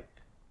Torchlight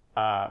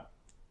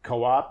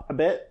co-op a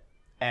bit,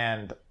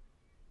 and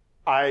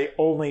I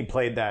only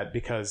played that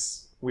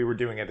because we were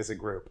doing it as a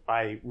group.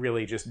 I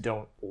really just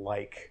don't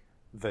like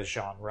the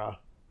genre.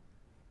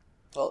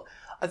 Well,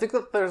 I think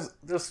that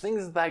there's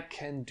things that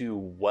can do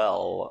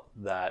well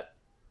that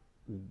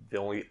the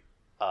only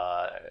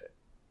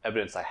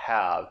evidence I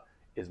have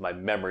is my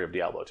memory of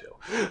Diablo 2.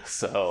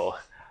 So,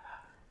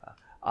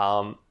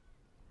 one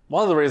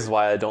of the reasons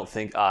why I don't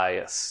think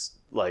I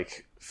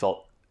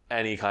felt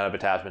any kind of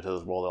attachment to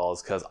this world at all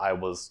is because I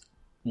was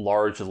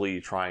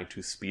largely trying to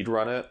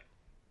speedrun it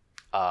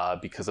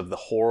because of the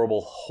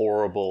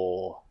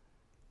horrible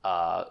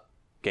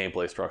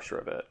gameplay structure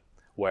of it,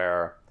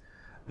 where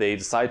they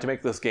decided to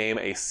make this game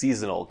a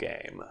seasonal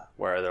game,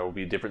 where there will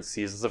be different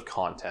seasons of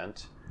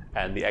content,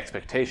 and the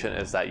expectation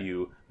is that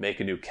you make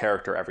a new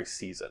character every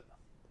season.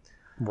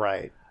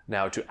 Right.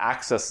 Now, to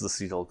access the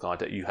seasonal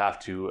content, you have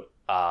to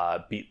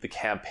beat the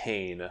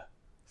campaign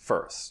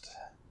first.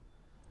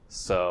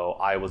 So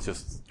I was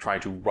just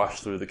trying to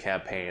rush through the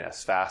campaign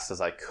as fast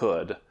as I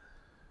could,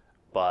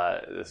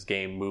 but this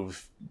game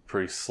moves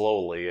pretty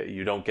slowly.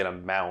 You don't get a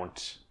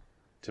mount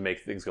to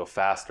make things go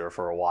faster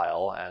for a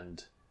while,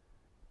 and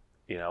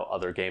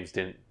other games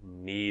didn't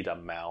need a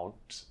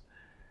mount.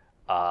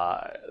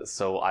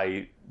 So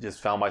I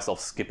just found myself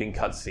skipping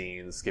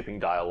cutscenes, skipping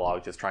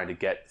dialogue, just trying to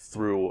get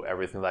through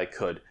everything that I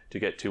could to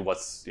get to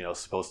what's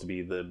supposed to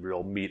be the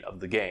real meat of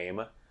the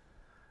game.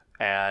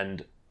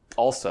 And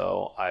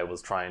also, I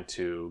was trying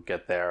to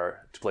get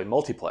there to play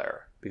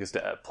multiplayer, because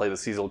to play the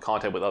seasonal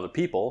content with other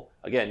people,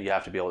 again, you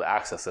have to be able to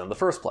access it in the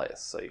first place.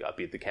 So you got to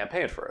beat the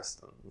campaign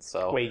first. And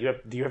so wait,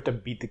 do you have to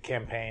beat the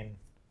campaign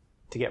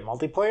to get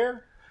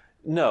multiplayer?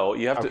 No,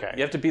 you have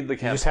to beat the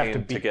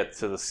campaign to get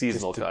to the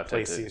seasonal content.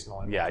 Play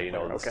seasonal.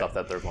 The stuff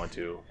that they're going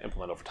to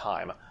implement over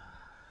time.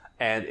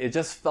 And it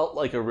just felt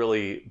like a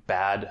really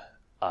bad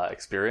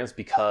experience,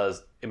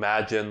 because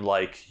imagine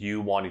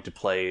you wanting to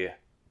play,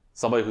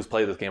 somebody who's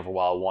played this game for a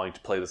while wanting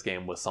to play this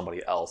game with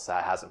somebody else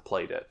that hasn't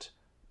played it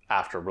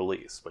after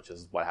release, which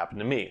is what happened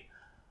to me.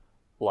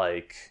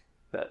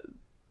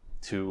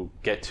 To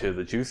get to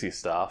the juicy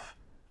stuff,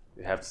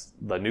 you have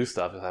the new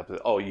stuff.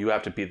 You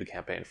have to beat the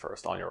campaign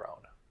first on your own.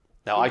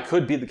 Now, I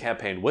could beat the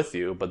campaign with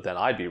you, but then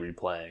I'd be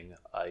replaying,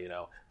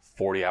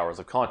 40 hours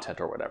of content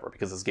or whatever,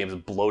 because this game's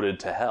bloated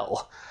to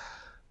hell.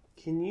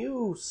 Can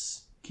you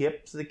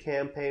skip the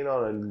campaign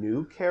on a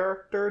new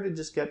character to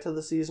just get to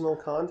the seasonal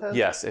content?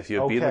 Yes, if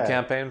you beat the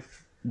campaign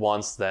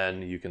once,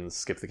 then you can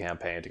skip the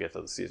campaign to get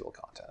to the seasonal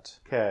content.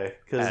 Okay,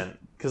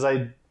 because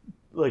I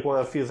one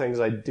of the few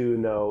things I do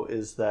know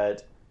is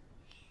that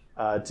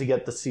to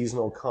get the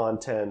seasonal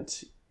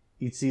content,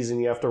 each season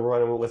you have to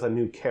run it with a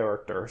new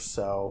character.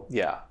 So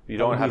yeah, you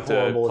don't have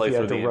to play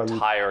through the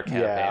entire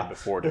campaign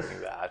before doing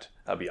that.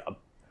 That'd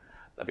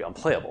be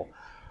unplayable.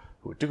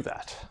 Who would do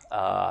that?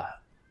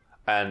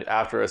 And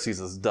after a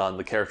season's done,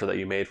 the character that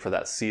you made for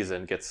that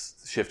season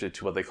gets shifted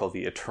to what they call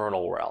the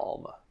Eternal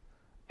Realm.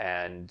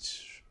 And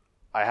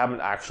I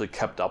haven't actually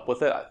kept up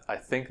with it. I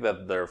think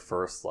that their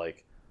first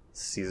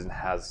season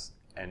has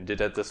ended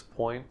at this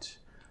point.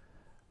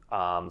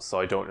 So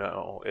I don't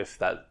know if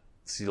that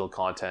seasonal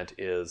content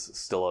is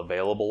still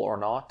available or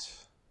not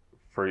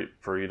for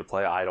you to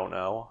play. I don't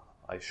know.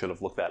 I should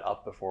have looked that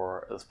up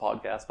before this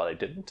podcast, but I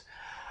didn't.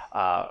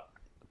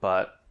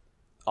 But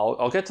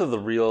I'll get to the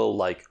real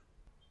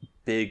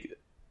big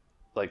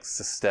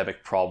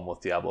systemic problem with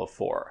Diablo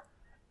IV,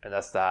 and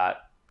that's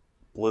that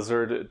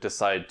Blizzard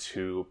decided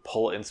to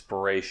pull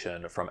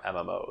inspiration from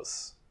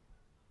MMOs,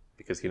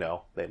 because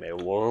they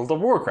made World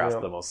of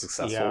Warcraft the most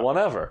successful one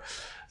ever.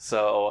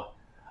 So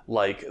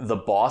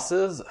the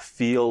bosses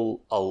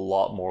feel a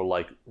lot more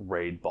like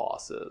raid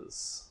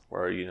bosses,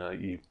 where you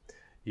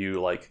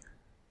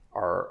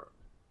are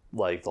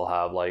they'll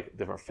have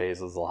different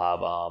phases. They'll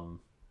have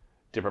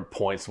different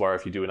points where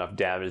if you do enough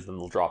damage, then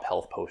they'll drop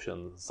health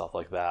potions and stuff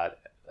like that.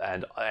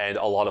 And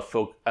a lot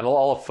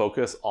of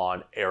focus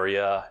on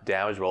area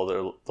damage. Well,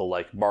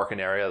 they'll mark an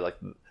area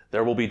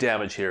there will be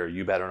damage here.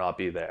 You better not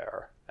be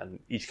there. And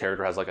each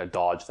character has a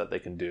dodge that they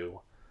can do.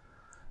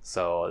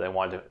 So they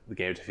wanted the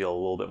game to feel a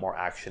little bit more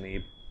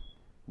actiony,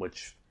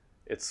 which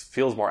it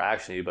feels more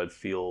actiony, but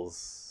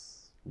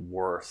feels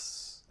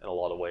worse in a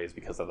lot of ways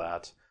because of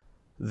that.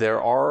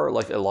 There are a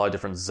lot of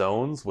different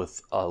zones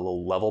with a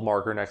little level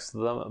marker next to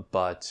them,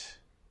 but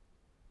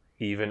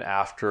even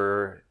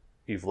after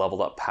you've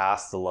leveled up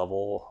past the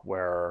level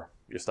where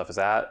your stuff is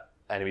at,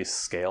 enemies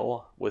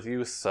scale with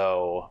you,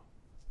 so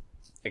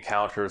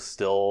encounters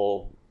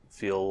still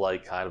feel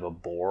kind of a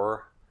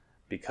bore,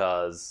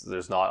 because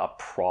there's not a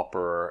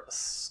proper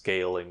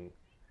scaling.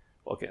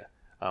 Okay,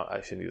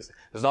 I shouldn't use it.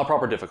 There's not a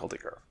proper difficulty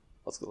curve.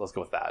 Let's go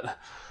with that.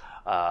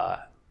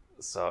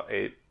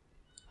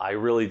 I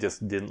really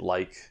just didn't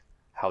like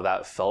how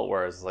that felt,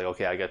 whereas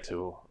okay, I get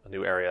to a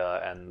new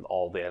area and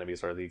all the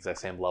enemies are the exact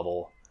same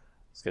level.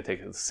 It's going to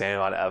take the same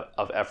amount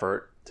of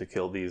effort to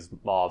kill these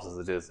mobs as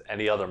it is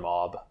any other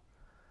mob.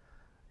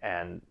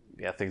 And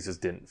things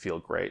just didn't feel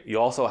great.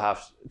 You also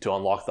have to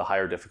unlock the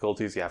higher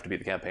difficulties. You have to beat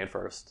the campaign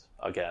first,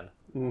 again.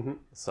 Mm-hmm.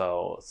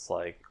 So it's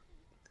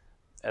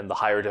and the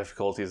higher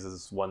difficulties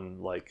is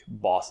when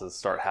bosses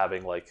start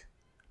having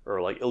or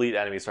elite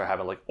enemies start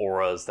having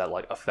auras that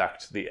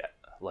affect the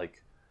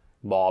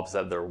mobs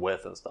that they're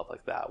with and stuff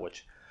like that,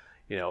 which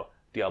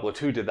Diablo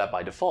 2 did that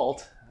by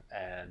default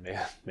and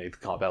made the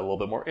combat a little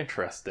bit more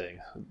interesting.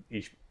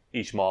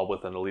 Each mob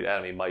with an elite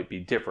enemy might be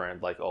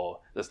different,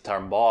 this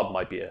entire mob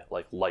might be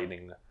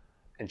lightning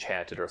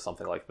enchanted or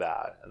something like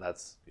that, and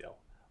that's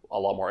a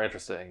lot more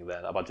interesting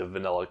than a bunch of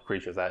vanilla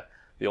creatures that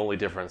the only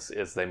difference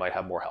is they might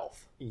have more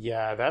health.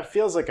 Yeah, that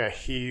feels like a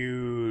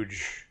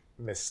huge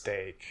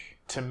mistake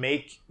to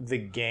make the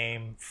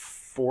game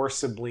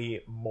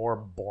forcibly more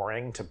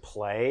boring to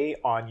play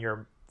on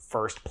your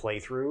first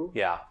playthrough.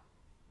 Yeah.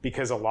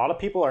 Because a lot of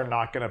people are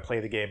not going to play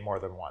the game more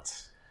than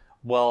once.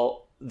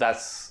 Well,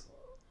 that's...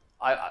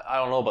 I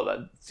don't know about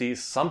that. See,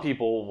 some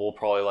people will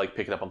probably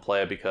pick it up and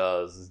play it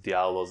because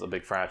Diablo's a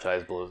big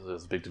franchise,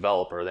 Blizzard's a big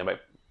developer. They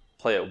might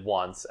play it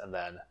once, and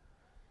then...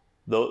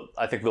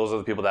 I think those are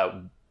the people that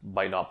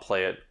might not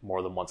play it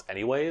more than once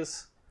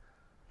anyways.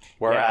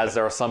 Whereas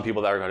there are some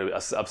people that are going to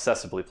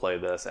obsessively play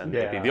this, and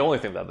maybe the only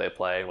thing that they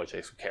play, in which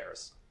case, who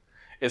cares?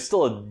 It's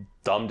still a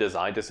dumb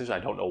design decision. I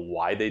don't know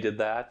why they did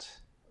that.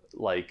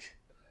 Like,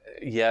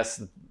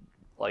 yes,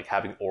 like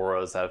having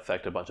auras that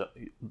affect the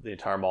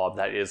entire mob,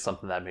 that is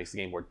something that makes the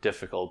game more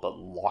difficult, but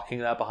locking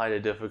that behind a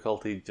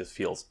difficulty just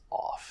feels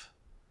off.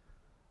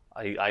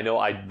 I know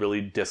I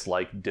really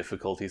dislike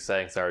difficulty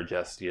settings that are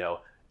just,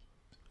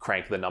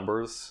 crank the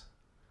numbers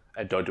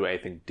and don't do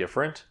anything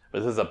different. But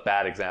this is a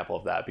bad example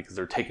of that because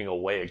they're taking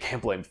away a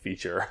gameplay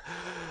feature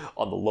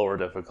on the lower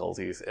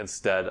difficulties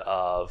instead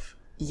of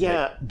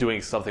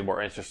doing something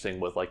more interesting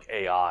with like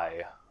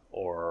AI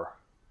or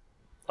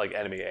like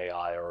enemy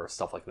AI or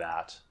stuff like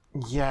that.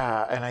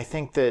 Yeah, and I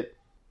think that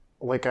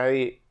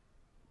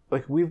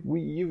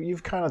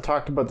you've kind of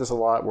talked about this a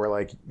lot where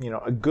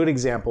a good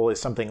example is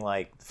something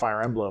like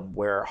Fire Emblem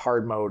where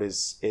hard mode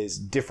is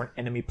different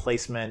enemy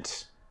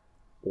placement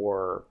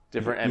or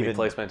different enemy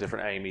placement,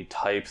 different enemy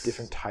types,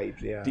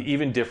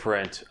 even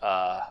different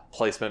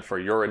placement for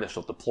your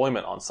initial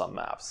deployment on some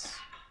maps.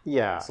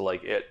 Yeah. So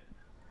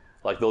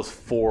like those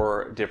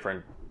 4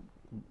 different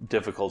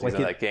difficulties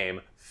in that game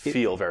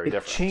feel very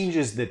different. It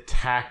changes the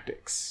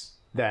tactics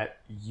that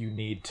you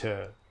need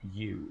to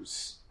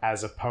use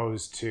as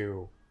opposed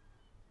to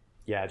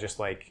just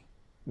like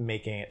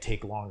making it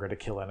take longer to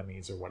kill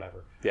enemies or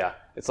whatever. Yeah,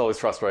 it's always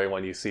frustrating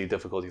when you see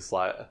difficulty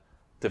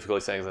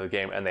settings in the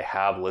game and they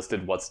have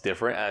listed what's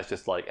different, and it's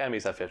just like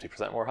enemies have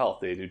 50% more health,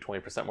 they do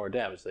 20% more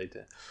damage,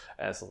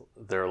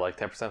 they're like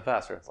 10%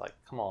 faster. It's like,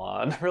 come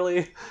on,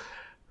 really?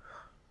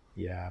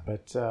 Yeah,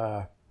 but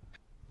I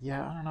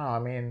don't know. I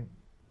mean,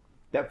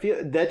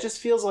 that just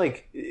feels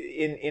like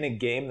in a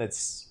game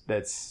that's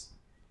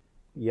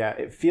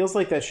it feels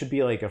like that should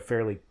be like a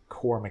fairly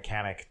core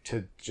mechanic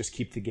to just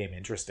keep the game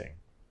interesting.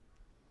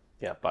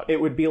 Yeah, but it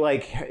would be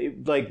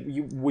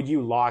would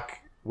you lock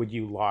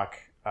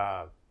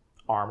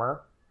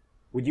armor?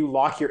 Would you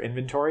lock your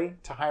inventory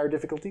to higher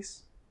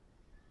difficulties?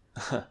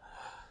 I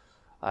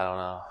don't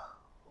know.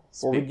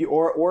 Or would you,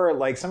 or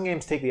like some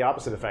games take the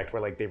opposite effect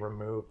where like they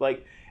remove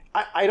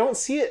I don't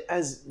see it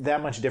as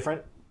that much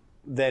different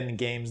than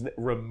games that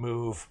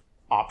remove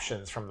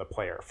options from the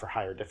player for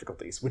higher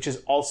difficulties, which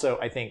is also,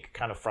 I think,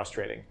 kind of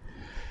frustrating.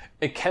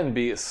 It can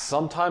be.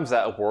 Sometimes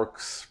that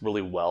works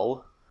really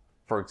well.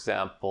 For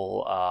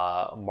example,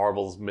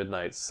 Marvel's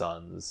Midnight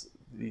Suns,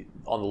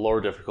 on the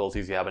lower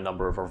difficulties, you have a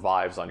number of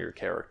revives on your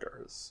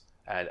characters.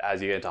 And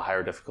as you get into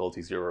higher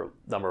difficulties, your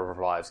number of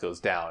revives goes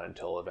down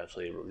until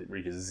eventually it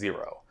reaches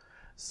 0.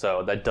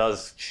 So that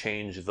does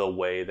change the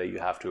way that you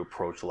have to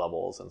approach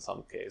levels in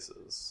some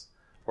cases,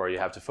 where you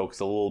have to focus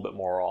a little bit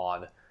more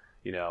on,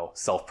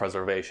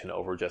 self-preservation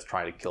over just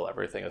trying to kill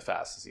everything as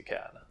fast as you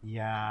can.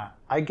 Yeah,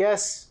 I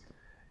guess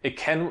it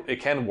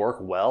can work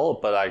well,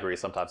 but I agree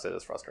sometimes it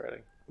is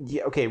frustrating.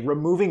 Yeah, okay,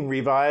 removing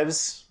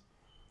revives,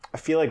 I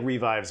feel like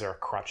revives are a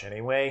crutch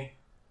anyway.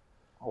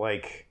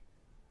 Like,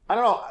 I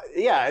don't know.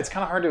 Yeah, it's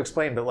kind of hard to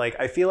explain, but like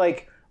I feel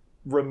like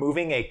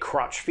removing a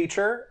crutch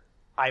feature,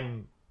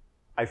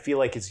 I feel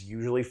like it's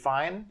usually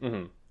fine.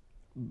 Mm-hmm.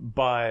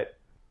 But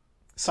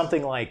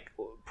something like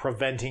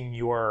preventing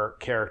your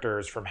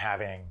characters from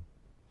having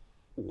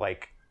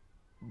like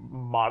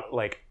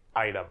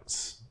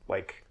items,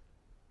 like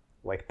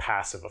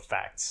passive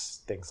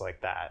effects, things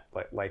like that,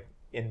 like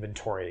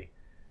inventory.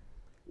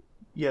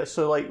 Yeah,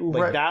 so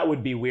that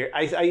would be weird.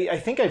 I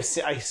think I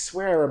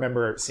swear I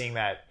remember seeing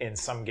that in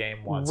some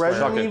game once.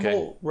 Resident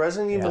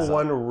Evil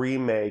 1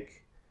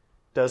 Remake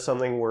does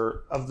something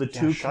where of the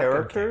 2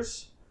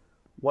 characters,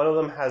 one of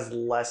them has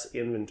less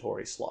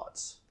inventory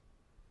slots.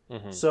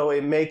 Mm-hmm. So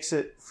it makes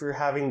it, for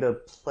having to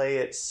play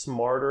it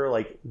smarter,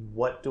 like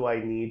what do I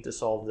need to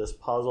solve this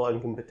puzzle, and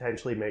can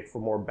potentially make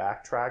for more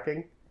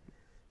backtracking.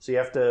 So you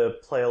have to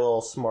play a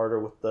little smarter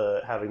with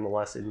having the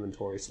less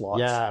inventory slots.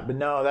 Yeah, but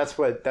no, that's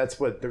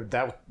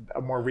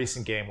a more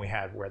recent game we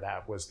had where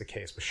that was the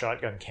case with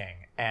Shotgun King,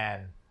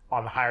 and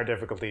on the higher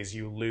difficulties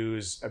you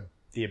lose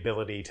the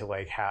ability to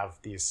like have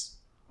these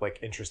like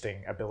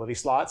interesting ability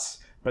slots,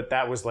 but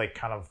that was like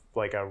kind of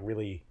like a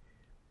really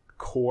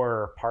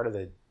core part of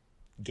the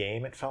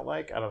game. It felt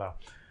like, I don't know.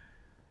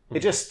 It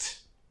just,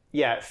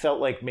 it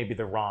felt like maybe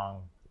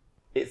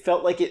it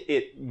felt like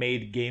it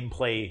made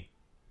gameplay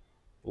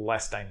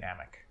less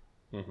dynamic,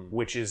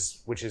 which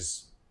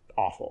is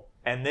awful.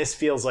 And this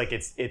feels like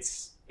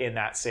it's in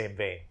that same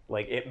vein.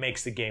 Like it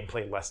makes the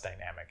gameplay less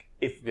dynamic.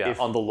 If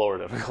on the lower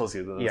difficulty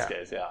in this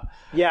case,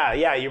 yeah,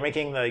 you're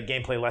making the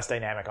gameplay less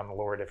dynamic on the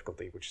lower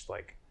difficulty, which is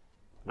like,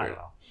 I don't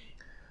know.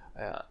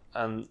 Yeah,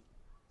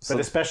 but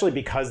especially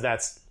because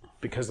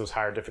those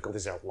higher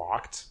difficulties are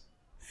locked,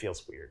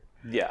 feels weird.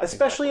 Yeah,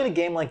 especially in a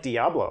game like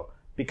Diablo,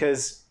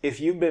 because if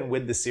you've been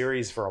with the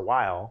series for a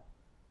while,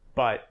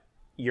 but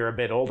you're a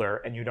bit older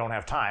and you don't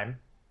have time,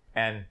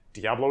 and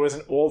Diablo is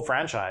an old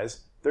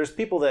franchise, there's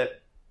people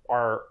that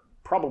are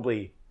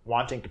probably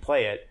wanting to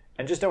play it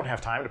and just don't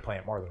have time to play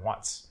it more than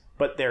once.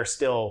 But they're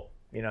still,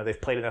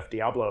 they've played enough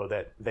Diablo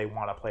that they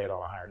want to play it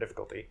on a higher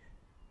difficulty.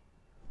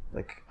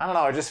 Like, I don't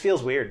know, it just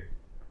feels weird.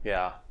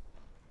 Yeah.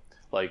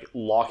 like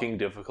locking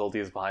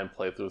difficulties behind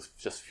playthroughs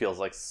just feels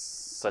like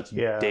such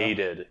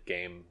dated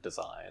game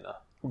design.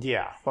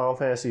 Yeah. Final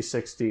Fantasy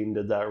 16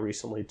 did that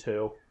recently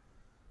too,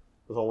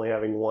 with only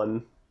having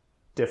one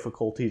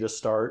difficulty to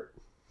start.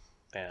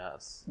 Yeah,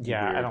 it's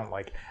Yeah, weird. I don't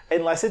like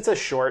unless it's a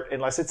short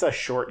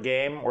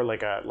game or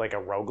like a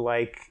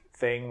roguelike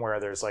thing where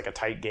there's like a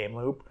tight game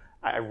loop.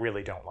 I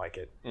really don't like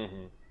it.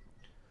 Mm-hmm.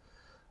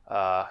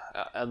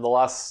 And the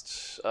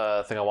last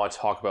thing I want to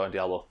talk about in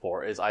Diablo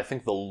 4 is I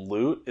think the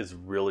loot is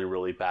really,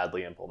 really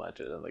badly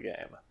implemented in the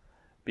game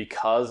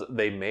because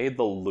they made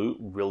the loot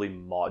really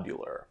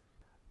modular.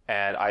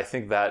 And I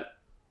think that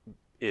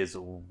is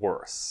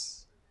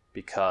worse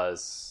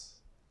because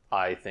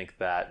I think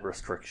that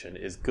restriction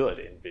is good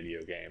in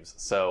video games.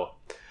 So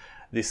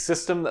the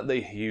system that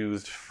they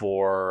used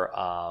for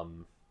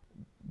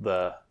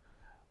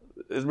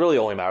it really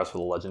only matters for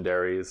the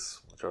legendaries,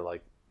 which are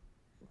like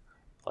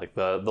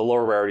the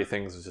lower rarity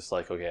things is just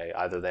like, okay,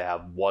 either they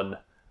have one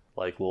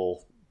like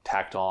little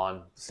tacked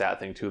on stat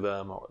thing to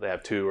them, or they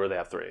have two, or they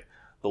have three.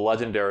 The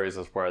legendaries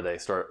is where they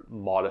start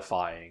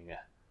modifying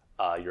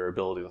your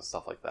abilities and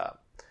stuff like that.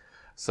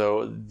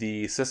 So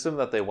the system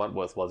that they went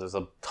with was there's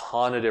a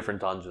ton of different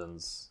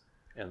dungeons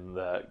in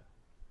the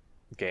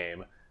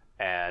game,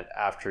 and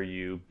after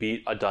you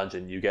beat a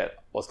dungeon, you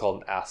get what's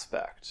called an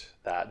aspect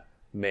that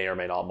may or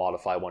may not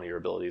modify one of your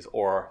abilities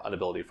or an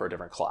ability for a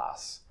different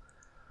class.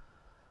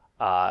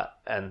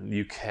 And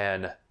you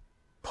can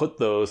put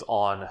those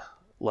on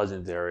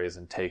legendaries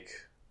and take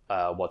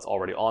what's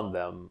already on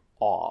them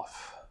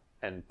off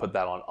and put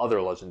that on other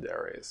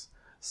legendaries.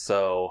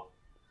 So,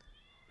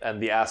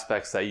 and the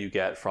aspects that you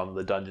get from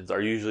the dungeons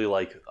are usually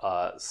like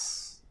a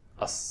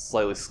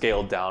slightly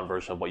scaled down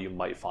version of what you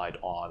might find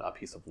on a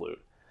piece of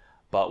loot.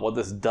 But what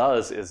this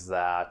does is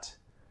that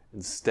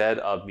instead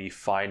of me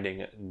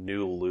finding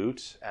new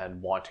loot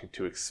and wanting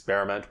to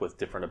experiment with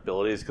different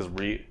abilities, because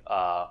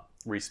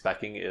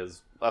respecking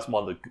that's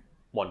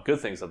one good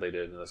things that they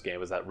did in this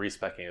game is that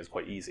respecking is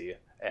quite easy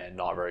and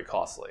not very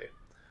costly.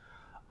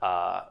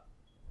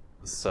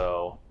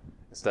 So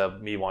instead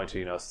of me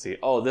wanting to see,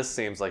 oh, this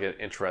seems like an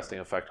interesting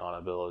effect on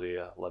ability,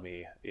 let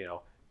me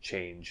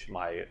change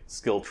my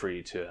skill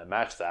tree to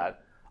match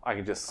that, I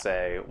can just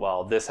say,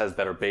 well, this has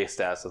better base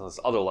stats than this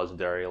other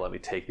legendary, let me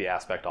take the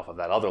aspect off of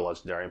that other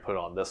legendary and put it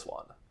on this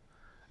one.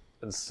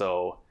 And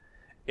so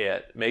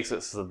it makes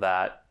it so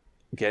that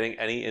getting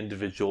any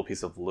individual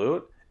piece of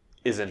loot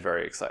isn't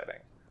very exciting.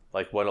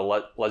 Like when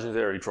a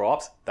legendary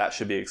drops, that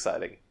should be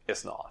exciting.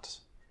 It's not.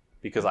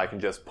 Because I can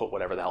just put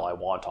whatever the hell I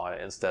want on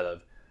it instead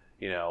of,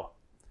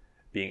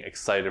 being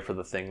excited for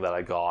the thing that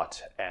I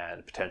got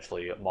and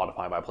potentially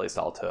modify my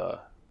playstyle to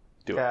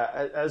do it.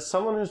 Yeah, as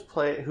someone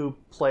who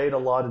played a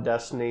lot of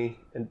Destiny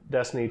and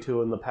Destiny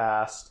 2 in the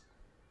past,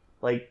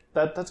 like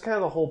that's kind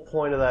of the whole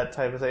point of that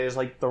type of thing is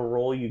like the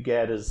role you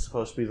get is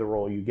supposed to be the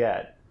role you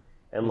get.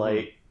 And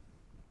like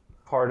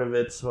part of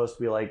it's supposed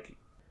to be like,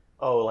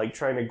 like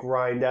trying to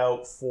grind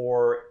out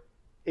for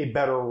a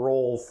better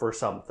role for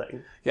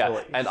something. Yeah,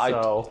 really. and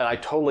I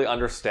totally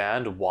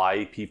understand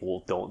why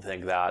people don't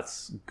think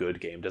that's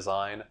good game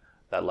design.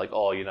 That like,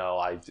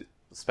 I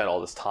spent all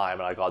this time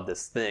and I got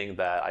this thing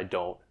that I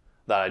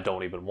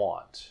don't even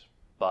want.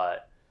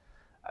 But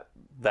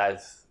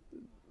that's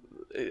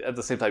at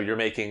the same time you're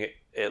making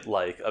it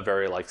like a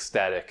very like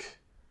static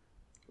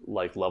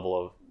like level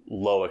of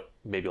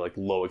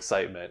low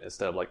excitement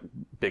instead of like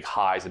big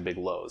highs and big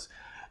lows.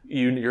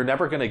 You're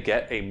never going to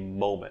get a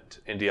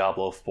moment in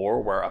Diablo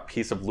 4 where a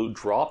piece of loot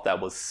dropped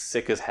that was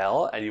sick as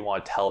hell and you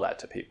want to tell that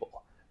to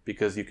people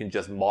because you can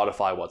just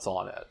modify what's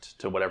on it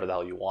to whatever the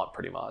hell you want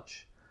pretty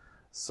much.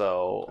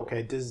 So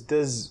okay,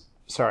 does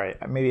sorry,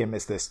 maybe I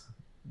missed this.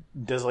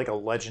 Does like a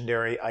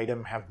legendary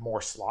item have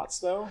more slots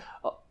though?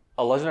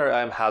 A legendary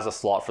item has a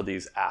slot for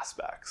these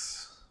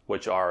aspects,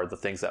 which are the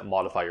things that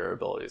modify your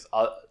abilities.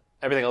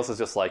 Everything else is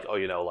just like,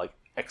 like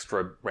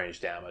extra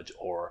range damage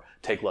or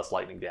take less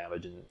lightning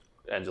damage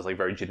and just like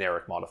very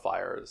generic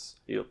modifiers.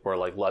 Where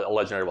like a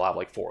legendary will have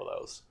like 4 of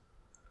those,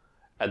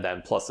 and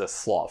then plus this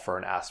slot for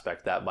an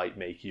aspect that might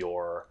make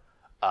your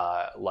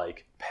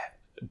like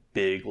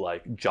big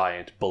like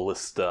giant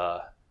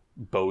ballista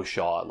bow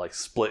shot like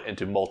split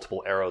into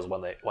multiple arrows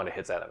when it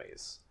hits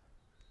enemies,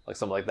 like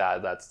something like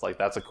that.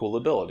 That's a cool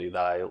ability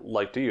that I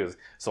like to use.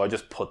 So I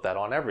just put that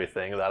on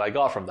everything that I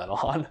got from then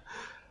on.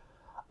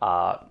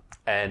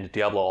 And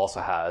Diablo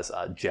also has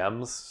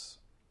gems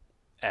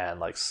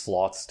and like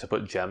slots to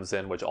put gems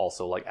in, which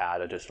also like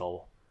add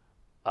additional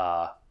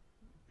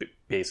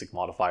basic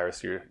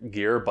modifiers to your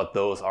gear. But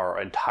those are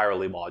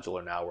entirely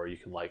modular now, where you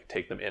can like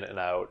take them in and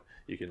out.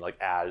 You can like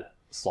add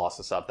slots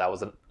and stuff. That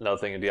was another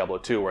thing in Diablo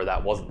 2 where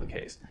that wasn't the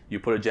case. You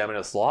put a gem in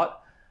a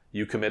slot,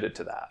 you committed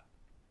to that.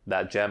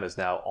 That gem is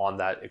now on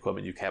that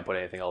equipment. You can't put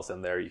anything else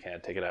in there. You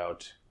can't take it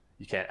out.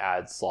 You can't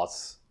add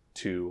slots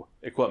to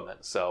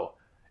equipment. So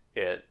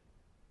it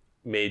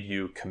made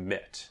you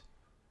commit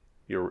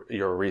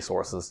your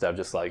resources instead of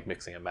just like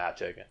mixing and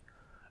matching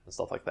and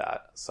stuff like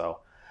that. So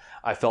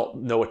I felt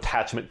no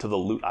attachment to the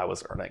loot I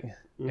was earning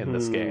in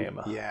this game.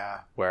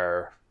 Yeah.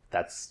 Where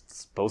that's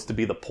supposed to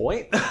be the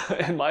point,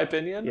 in my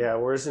opinion. Yeah,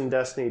 whereas in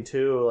Destiny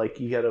 2, like,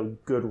 you get a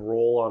good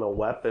roll on a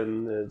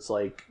weapon, and it's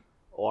like,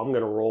 oh, I'm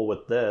going to roll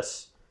with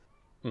this.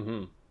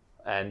 Mm-hmm.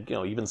 And, you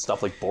know, even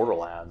stuff like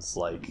Borderlands,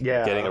 like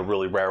Yeah. getting a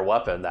really rare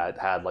weapon that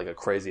had like a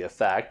crazy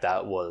effect,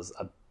 that was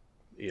a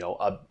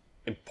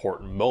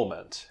important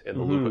moment in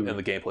the loop, in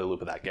the gameplay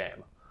loop of that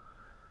game.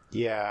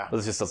 Yeah. But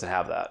this just doesn't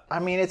have that. I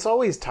mean, it's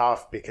always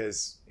tough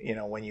because, you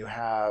know, when you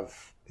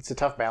have... It's a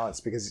tough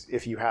balance because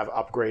if you have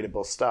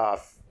upgradable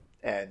stuff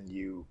and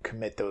you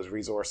commit those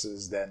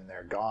resources, then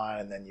they're gone,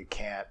 and then you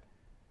can't...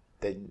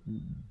 Then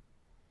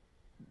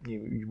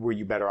were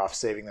you better off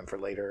saving them for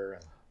later?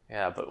 And,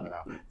 Yeah, but I don't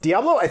know.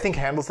 Diablo, I think,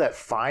 handles that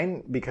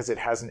fine because it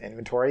has an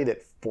inventory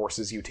that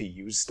forces you to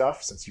use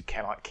stuff since you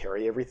cannot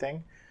carry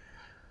everything.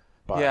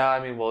 But, yeah, I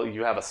mean, well,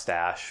 you have a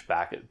stash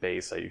back at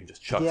base that you can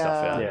just chuck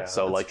stuff in. Yeah,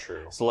 So that's like,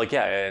 true.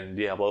 And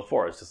Diablo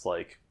 4, it's just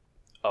like,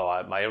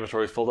 my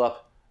inventory's filled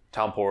up.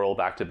 Town portal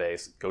back to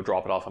base. Go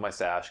drop it off in my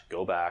stash.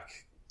 Go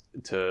back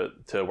to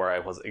where I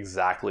was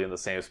exactly in the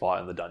same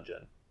spot in the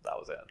dungeon that I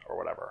was in, or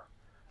whatever.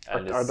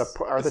 And Are the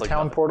like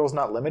town nothing. portals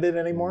not limited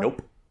anymore?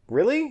 Nope.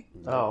 Really?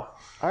 Oh.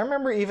 I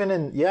remember even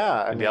in...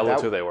 Yeah. I In mean, Diablo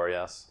that, 2, they were,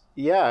 yes.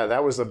 Yeah,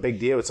 that was a big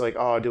deal. It's like,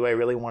 oh, do I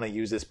really want to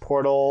use this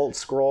portal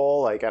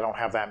scroll? Like, I don't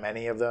have that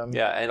many of them.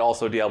 Yeah, and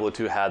also Diablo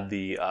 2 had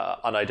the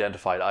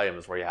unidentified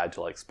items where you had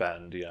to like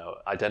spend,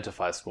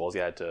 identify scrolls.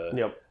 You had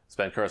to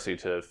spend currency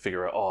to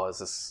figure out, oh, is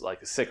this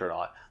like sick or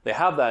not? They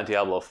have that in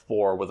Diablo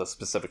 4 with a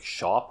specific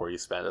shop where you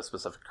spend a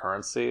specific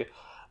currency,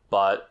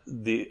 but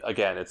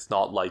again, it's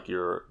not like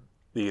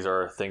these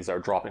are things that are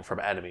dropping from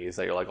enemies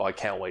that you're like, oh, I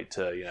can't wait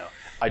to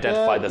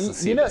identify this and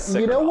see if it's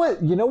sick or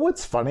not. You know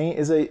what's funny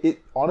is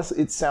it honestly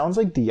it sounds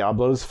like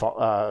Diablo's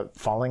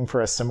falling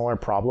for a similar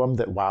problem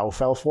that WoW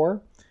fell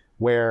for,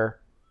 where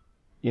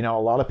a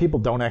lot of people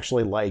don't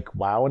actually like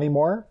WoW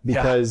anymore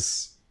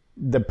because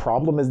the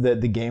problem is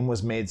that the game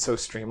was made so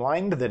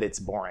streamlined that it's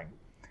boring,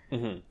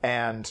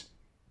 and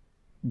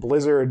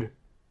Blizzard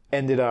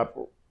ended up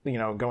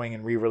going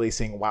and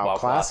re-releasing WoW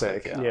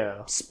Classic.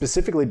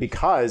 Specifically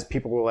because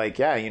people were like,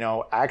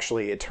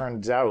 actually it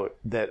turns out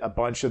that a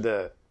bunch of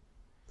the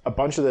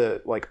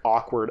like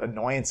awkward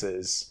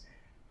annoyances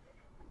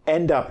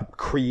end up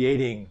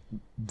creating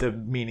the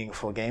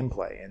meaningful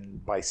gameplay,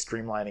 and by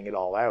streamlining it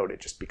all out,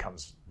 it just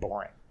becomes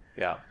boring.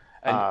 Yeah.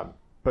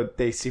 But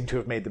they seem to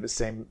have made the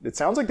same... It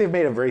sounds like they've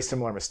made a very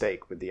similar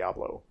mistake with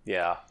Diablo.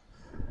 Yeah.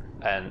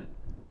 And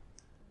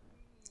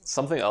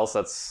something else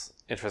that's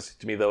interesting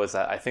to me, though, is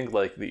that I think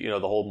like the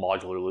whole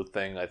modular loop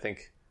thing, I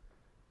think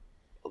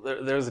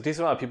there's a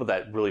decent amount of people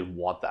that really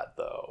want that,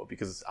 though,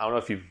 because I don't know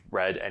if you've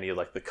read any of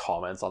like the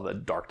comments on the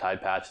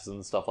Darktide patches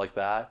and stuff like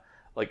that.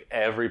 Like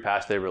every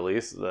patch they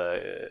release,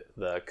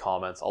 the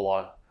comments,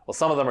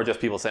 some of them are just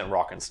people saying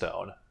rock and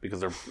stone because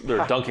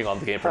they're dunking on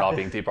the game for not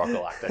being Deep Rock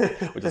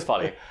Galactic, which is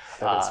funny.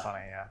 That is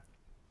funny, yeah.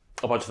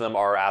 A bunch of them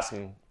are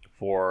asking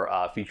for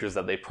features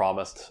that they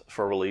promised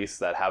for release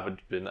that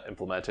haven't been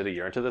implemented a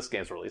year into this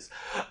game's release.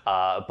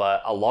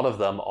 But a lot of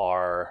them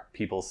are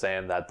people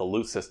saying that the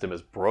loot system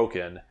is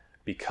broken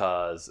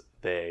because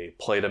they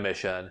played a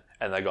mission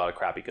and they got a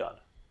crappy gun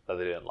that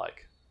they didn't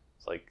like.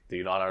 It's like, do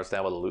you not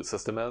understand what the loot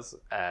system is?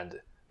 And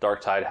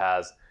Darktide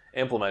has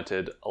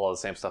implemented a lot of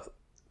the same stuff,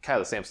 kind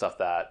of the same stuff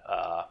that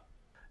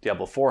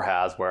Diablo 4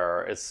 has,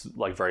 where it's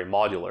like very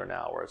modular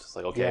now, where it's just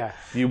like, okay,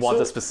 you want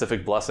the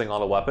specific blessing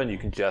on a weapon, you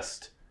can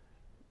just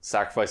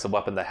sacrifice a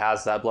weapon that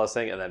has that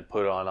blessing and then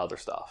put it on other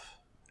stuff.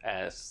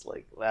 And it's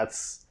like,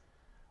 that's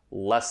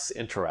less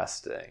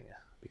interesting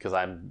because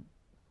I'm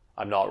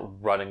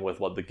not running with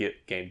what the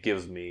game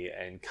gives me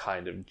and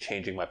kind of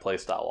changing my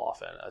playstyle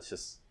often. It's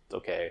just,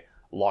 okay,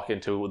 lock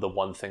into the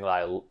one thing that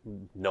I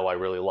know I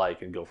really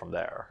like and go from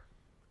there.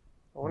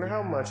 I wonder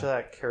how much of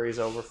that carries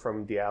over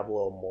from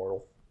Diablo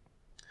Immortal.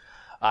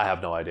 I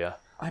have no idea.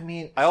 I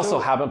mean, I also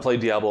haven't played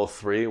Diablo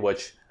 3,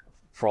 which,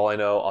 for all I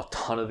know, a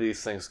ton of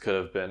these things could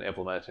have been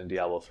implemented in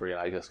Diablo 3, and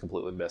I just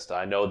completely missed it.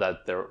 I know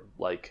that the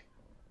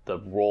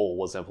role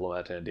was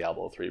implemented in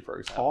Diablo 3, for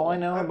example. All I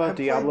know about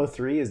Diablo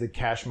 3 is the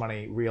cash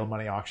money, real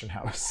money auction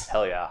house.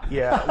 Hell yeah.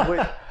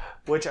 Yeah,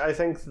 which I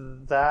think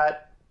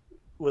that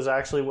was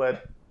actually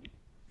what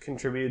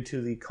contributed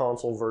to the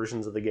console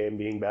versions of the game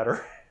being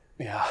better.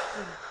 Yeah.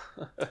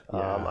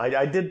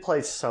 I did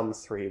play some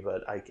 3,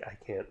 but I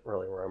can't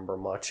really remember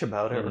much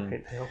about it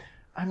right now.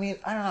 I mean,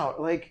 I don't know.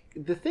 Like,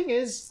 the thing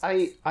is,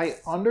 I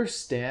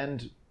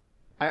understand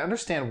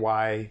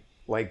why,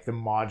 like, the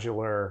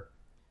modular...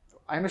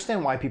 I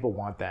understand why people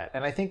want that.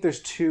 And I think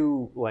there's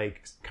two,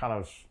 like, kind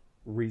of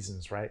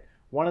reasons, right?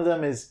 One of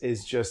them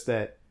is just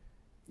that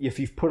if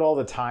you've put all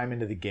the time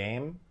into the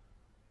game,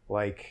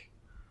 like,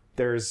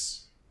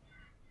 there's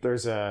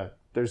a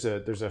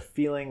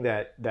feeling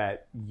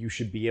that you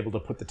should be able to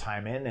put the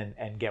time in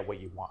and get what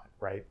you want,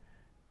 right?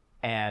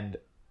 And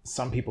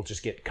some people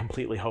just get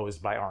completely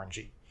hosed by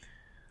RNG.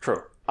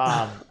 True.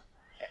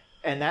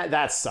 And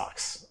that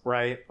sucks,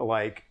 right?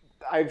 Like,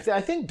 I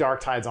think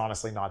Darktide's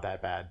honestly not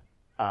that bad.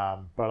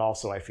 But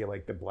also I feel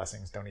like the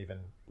blessings don't even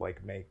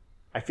like make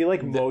I feel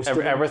like most of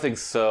them,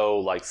 everything's so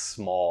like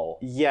small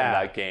in Yeah.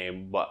 that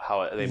game, but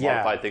how they Yeah.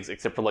 modify things,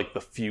 except for like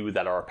the few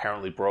that are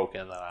apparently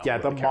broken. That I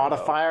don't the really care about.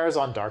 modifiers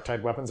on Dark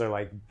Tide weapons are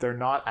like they're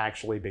not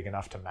actually big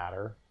enough to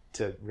matter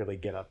to really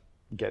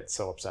get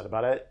so upset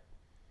about it.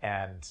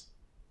 And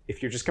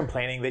if you're just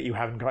complaining that you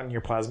haven't gotten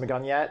your plasma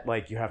gun yet,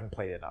 like you haven't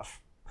played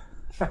enough.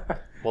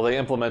 Well, they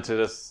implemented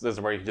this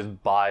where you can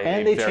just buy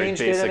And a they very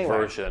changed it basic anyway.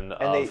 version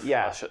And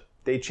of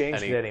they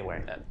changed any it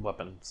anyway.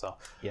 weapon. So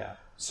Yeah.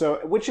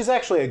 So, which is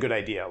actually a good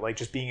idea. Like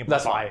just being able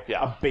That's to buy fine,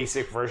 yeah. a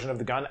basic version of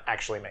the gun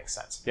actually makes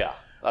sense. yeah,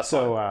 that's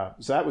So, fine.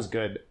 so that was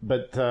good.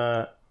 But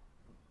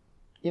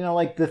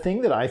like the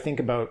thing that I think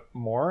about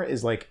more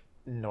is like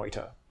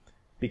Noita,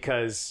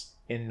 because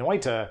in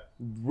Noita,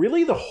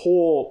 really the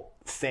whole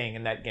thing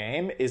in that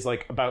game is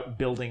like about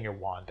building your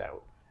wand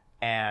out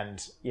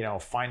and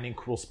finding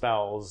cool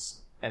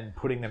spells and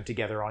putting them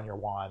together on your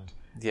wand.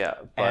 Yeah,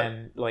 but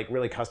And like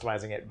really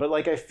customizing it. But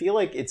like I feel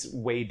like it's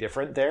way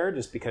different there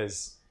just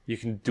because you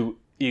can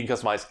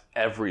customize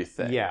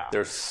everything. Yeah.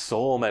 There's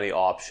so many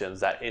options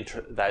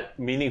that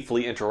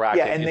meaningfully interact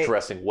Yeah, in and they-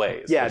 interesting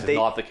ways. Yeah, which is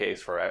not the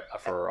case for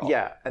all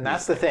yeah, and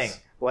that's the these thing.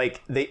 things.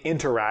 Like they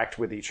interact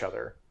with each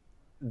other.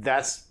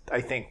 That's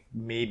I think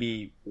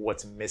maybe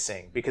what's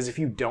missing, because if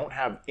you don't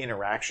have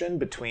interaction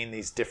between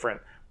these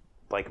different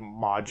like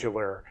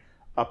modular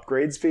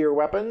upgrades for your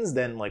weapons,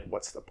 then like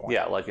what's the point?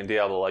 Yeah, like in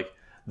Diablo, like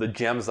the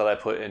gems that I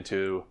put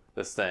into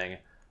this thing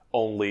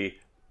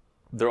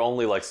they're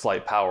only like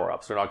slight power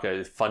ups. They're not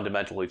going to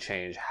fundamentally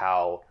change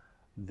how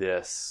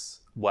this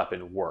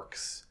weapon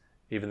works.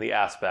 Even the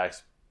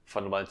aspects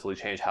fundamentally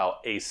change how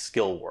a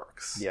skill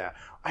works. Yeah.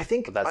 I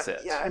think But that's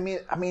it. Yeah, I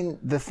mean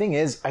the thing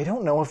is, I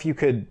don't know if you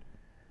can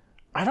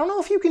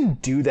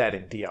do that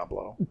in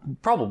Diablo.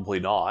 Probably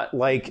not.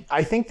 Like,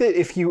 I think that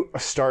if you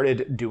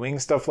started doing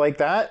stuff like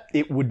that,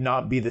 it would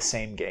not be the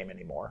same game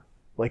anymore.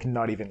 Like,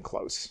 not even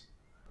close.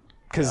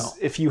 Because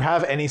if you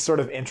have any sort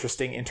of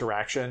interesting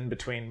interaction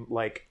between,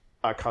 like,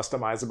 a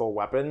customizable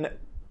weapon,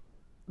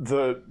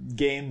 the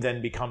game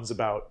then becomes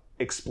about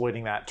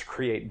exploiting that to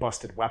create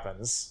busted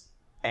weapons.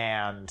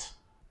 And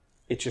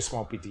it just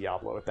won't be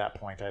Diablo at that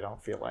point, I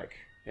don't feel like.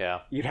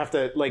 Yeah. You'd have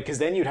to because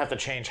then you'd have to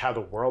change how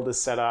the world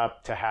is set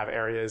up to have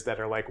areas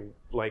that are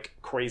like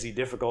crazy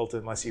difficult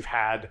unless you've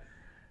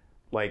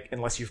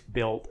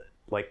built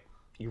like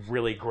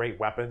really great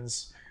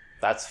weapons,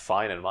 That's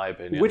fine in my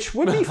opinion. which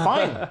would be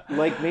fine.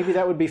 Like maybe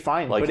that would be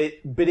fine.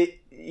 Like- but it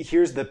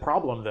here's the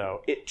problem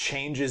though. It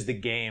changes the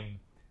game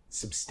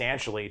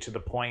substantially to the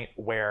point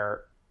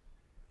where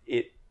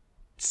it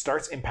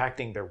starts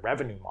impacting the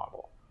revenue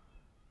model.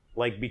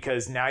 Like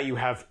because now you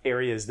have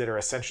areas that are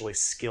essentially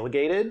skill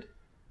gated.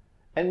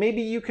 And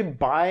maybe you could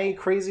buy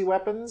crazy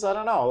weapons. I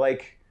don't know.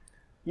 Like,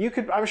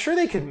 I'm sure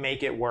they could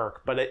make it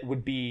work, but it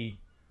would be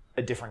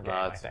a different game,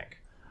 I think.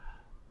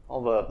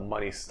 all the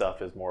money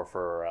stuff is more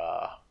for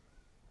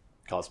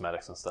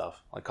cosmetics and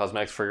stuff. Like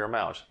cosmetics for your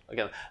mount.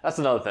 Again, that's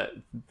another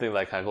thing that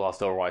I kind of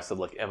glossed over why I said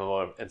like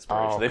MMO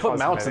inspiration. Oh, They put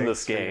mounts in cosmetics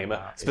this for your game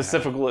mount, yeah.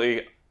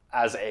 specifically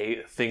as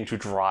a thing to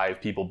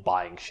drive people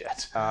buying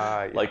shit.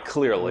 Yeah. Like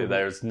clearly,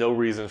 there's no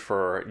reason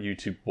for you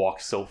to walk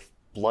so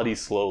bloody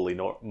slowly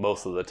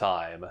most of the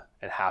time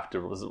and have to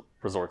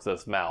resort to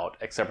this mount,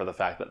 except for the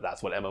fact that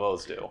that's what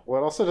MMOs do.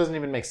 Well, it also doesn't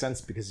even make sense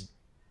because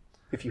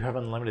if you have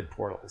unlimited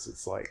portals,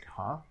 it's like,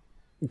 huh?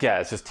 Yeah,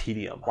 it's just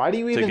tedium. Why do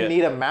you to even get-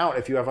 need a mount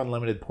if you have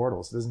unlimited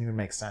portals? It doesn't even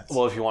make sense.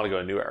 Well, if you want to go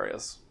to new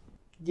areas.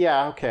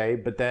 Yeah, okay,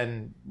 but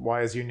then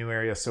why is your new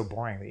area so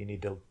boring that you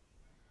need to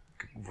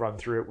run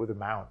through it with a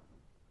mount?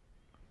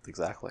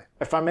 Exactly.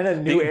 If I'm in a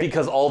new area...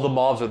 Because all the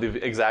mobs are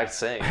the exact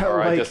same.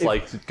 Or I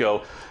Like, just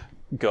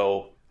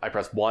go, I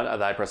press 1,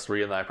 and then I press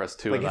 3, and then I press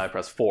 2, and then I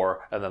press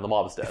 4, and then the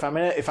mob's dead.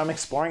 If I'm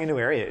exploring a new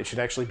area, it should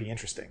actually be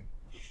interesting.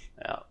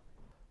 Yeah.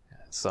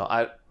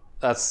 So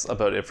that's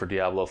about it for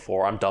Diablo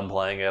 4. I'm done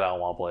playing it. I don't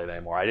want to play it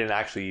anymore. I didn't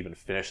actually even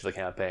finish the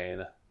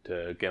campaign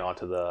to get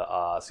onto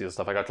the season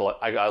stuff.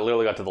 I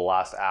literally got to the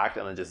last act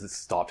and then just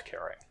stopped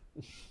caring.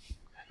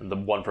 And the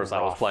one person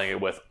I was playing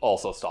it with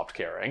also stopped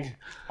caring.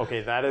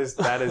 Okay, that is.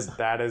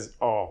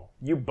 Oh,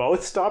 you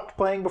both stopped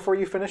playing before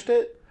you finished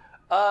it?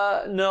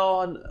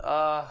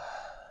 No.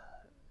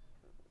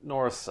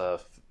 Norris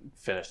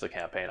finished the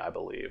campaign, I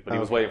believe, but he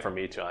was waiting for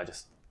me to, and I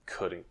just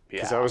couldn't be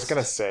asked. Because I was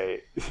gonna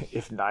say,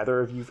 if neither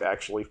of you've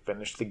actually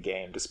finished the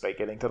game despite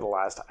getting to the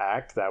last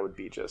act, that would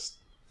be just.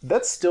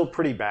 That's still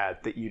pretty bad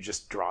that you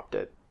just dropped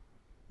it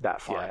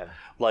that far in.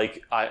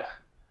 Like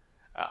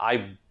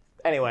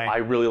Anyway, I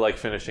really like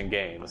finishing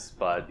games,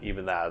 but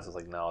even that, I was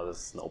like, no,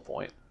 there's no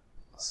point.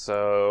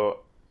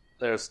 So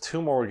there's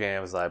 2 more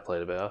games that I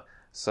played a bit of.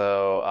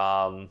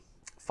 So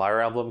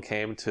Fire Emblem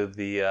came to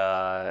the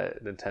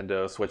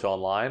Nintendo Switch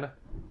Online,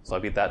 so I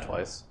beat that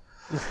twice.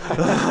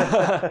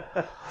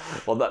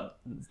 Well,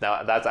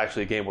 that's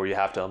actually a game where you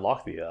have to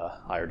unlock the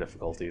higher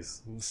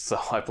difficulties. So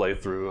I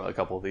played through a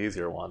couple of the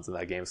easier ones, and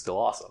that game's still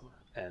awesome.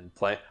 And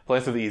playing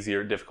through the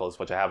easier difficulties,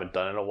 which I haven't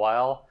done in a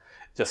while,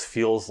 just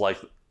feels like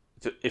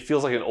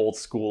an old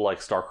school like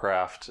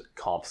StarCraft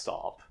comp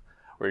stomp,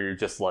 where you're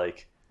just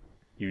like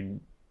you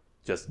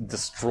just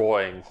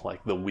destroying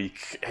like the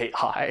weak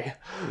AI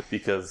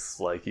because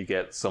like you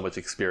get so much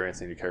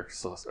experience and your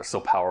characters are so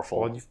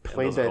powerful. Well, you've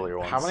played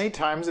that. How many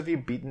times have you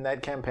beaten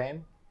that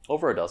campaign?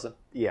 Over a dozen.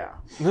 Yeah.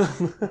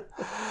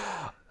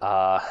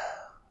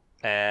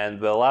 And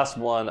the last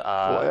one.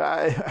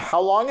 How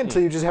long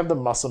until you just have the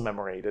muscle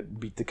memory to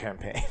beat the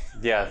campaign?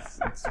 Yeah.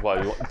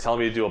 What, you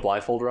telling me to do a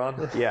blindfold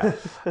run? Yeah.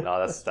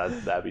 No,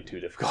 that'd be too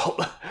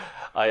difficult.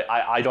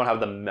 I don't have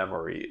the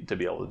memory to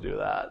be able to do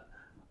that.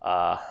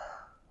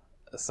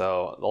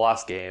 So the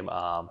last game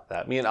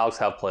that me and Alex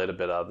have played a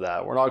bit of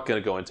that we're not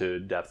going to go into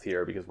depth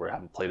here because we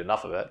haven't played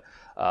enough of it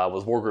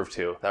was Wargroove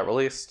 2. That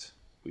released.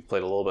 We've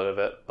played a little bit of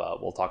it,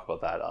 but we'll talk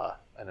about that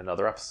in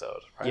another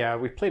episode. Right? Yeah,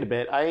 we've played a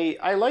bit.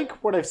 I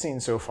like what I've seen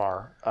so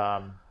far.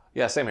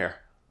 Yeah, same here.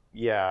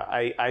 Yeah,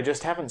 I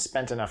just haven't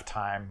spent enough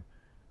time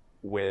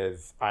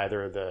with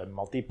either the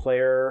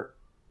multiplayer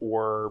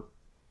or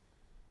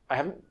I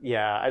haven't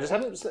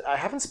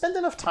spent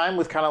enough time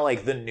with kind of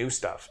like the new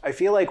stuff. I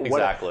feel like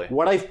what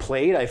I've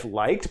played I've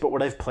liked, but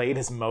what I've played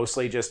has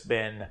mostly just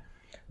been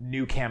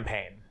new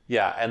campaign.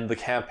 Yeah, and the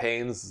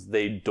campaigns,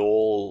 they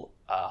dole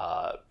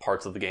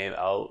parts of the game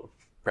out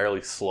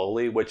fairly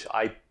slowly, which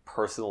I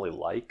personally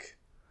like.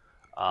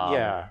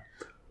 Yeah.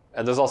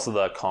 And there's also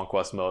the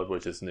Conquest mode,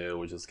 which is new,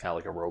 which is kind of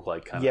like a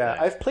roguelike kind of thing. Yeah,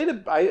 I've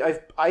played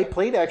I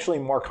played actually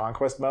more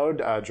Conquest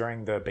mode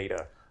during the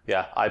beta.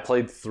 Yeah, I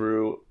played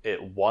through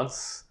it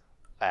once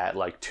at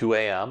like 2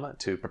 a.m.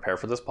 to prepare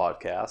for this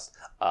podcast,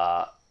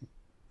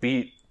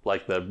 beat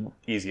like the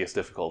easiest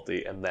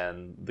difficulty, and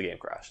then the game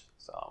crashed.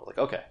 So I was like,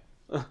 okay,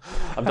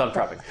 I'm done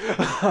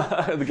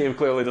prepping. The game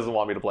clearly doesn't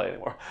want me to play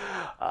anymore.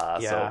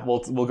 So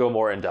we'll go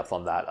more in depth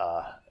on that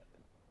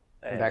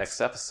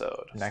next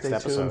episode. Stay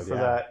tuned for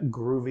that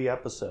groovy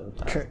episode.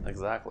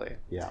 Exactly.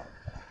 Yeah.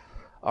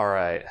 All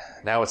right,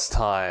 now it's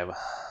time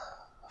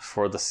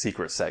for the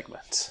secret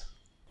segment.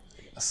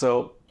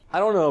 So I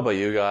don't know about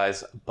you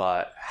guys,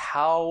 but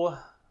how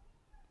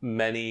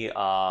many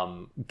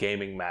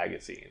gaming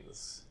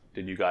magazines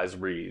did you guys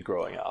read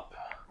growing up?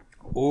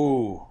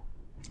 Ooh.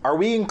 Are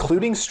we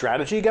including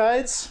strategy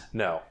guides?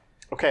 No.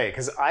 Okay,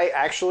 because I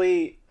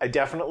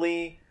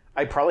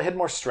probably had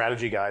more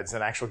strategy guides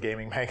than actual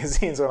gaming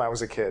magazines when I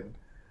was a kid.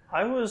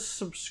 I was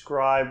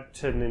subscribed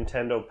to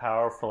Nintendo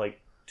Power for like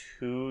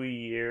 2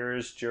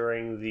 years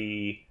during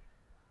the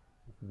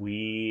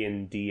Wii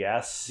and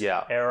DS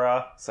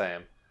era.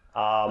 Same.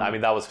 I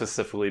mean, that was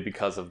specifically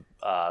because of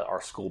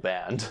our school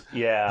band.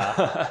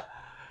 Yeah.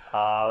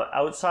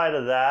 Outside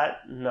of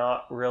that,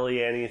 not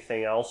really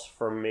anything else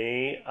for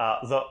me.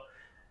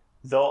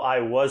 Though I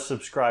was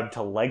subscribed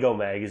to Lego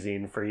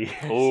Magazine for years.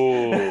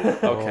 Ooh,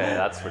 okay,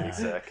 that's pretty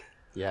sick.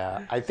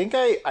 Yeah, I think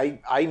I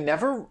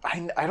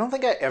don't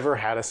think I ever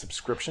had a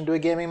subscription to a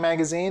gaming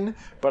magazine,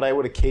 but I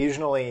would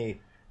occasionally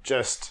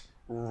just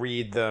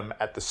read them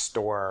at the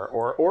store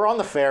or on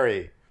the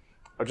ferry.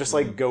 Or just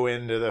like go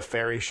into the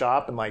ferry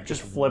shop and like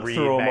just flip read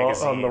through magazines.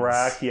 them on the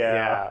rack.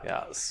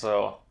 Yeah.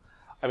 So,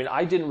 I mean,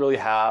 I didn't really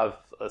have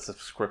a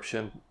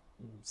subscription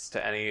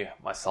to any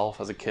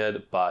myself as a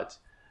kid, but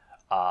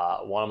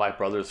one of my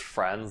brother's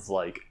friends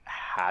like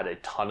had a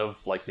ton of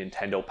like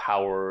Nintendo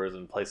Powers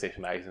and PlayStation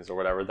magazines or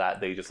whatever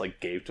that they just like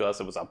gave to us.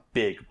 It was a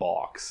big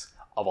box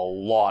of a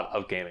lot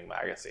of gaming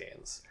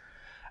magazines,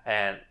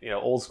 and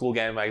old school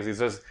gaming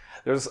magazines.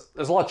 There's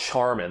a lot of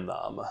charm in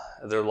them.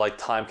 They're like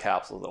time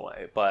capsules in a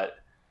way, but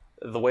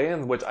the way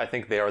in which I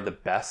think they are the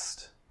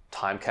best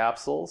time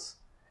capsules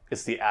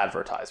is the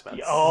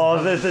advertisements.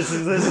 Oh, this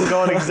is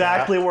going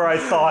exactly where I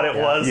thought it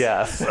was.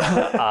 Yes.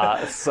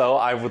 So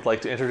I would like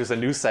to introduce a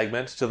new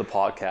segment to the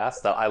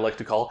podcast that I like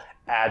to call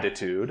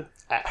Attitude.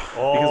 Because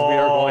we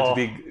are going to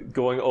be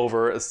going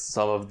over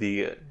some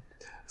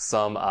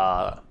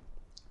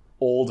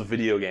old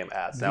video game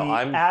ads. Now,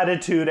 I'm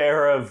Attitude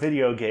era of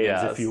video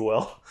games, if you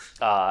will.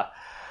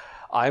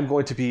 I'm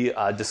going to be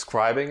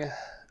describing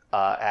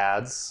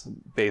ads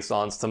based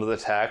on some of the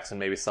text and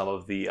maybe some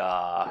of the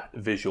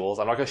visuals.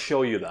 I'm not going to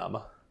show you them,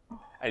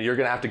 and you're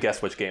going to have to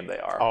guess which game they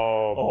are.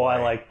 Oh, I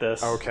like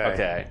this.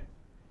 Okay.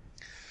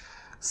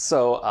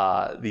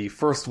 So the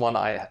first one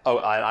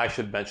I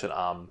should mention,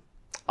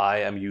 I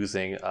am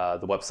using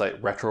the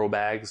website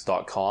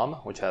retromags.com,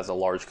 which has a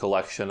large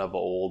collection of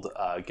old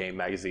game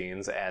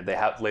magazines, and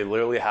they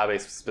literally have a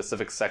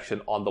specific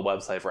section on the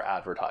website for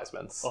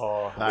advertisements,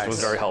 Nice. which was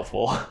very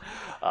helpful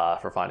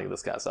for finding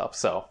this kind of stuff.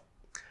 So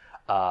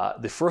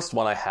the first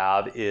one I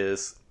have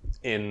is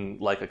in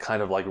like a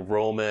kind of like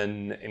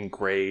Roman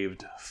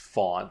engraved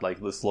font. Like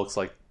this looks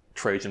like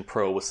Trajan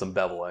Pro with some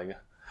beveling.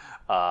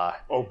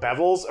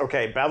 Bevels?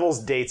 Okay,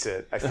 Bevels dates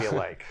it, I feel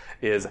like.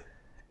 It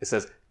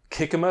says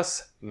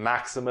Kickamus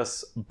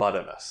Maximus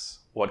Buttimus.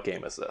 What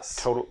game is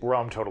this?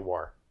 Rome Total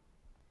War.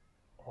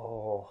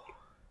 Oh.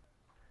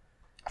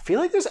 I feel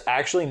like there's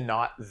actually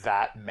not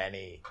that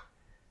many.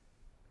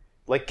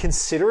 Like,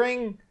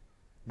 considering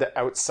the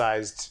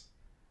outsized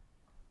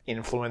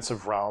influence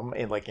of Rome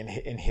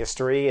in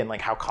history and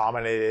like how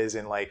common it is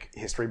in like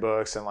history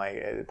books and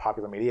like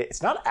popular media,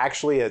 it's not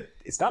actually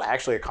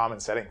a common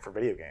setting for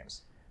video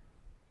games.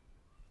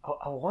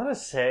 I want to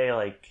say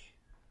like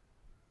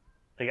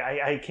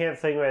I can't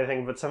think of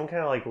anything, but some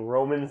kind of like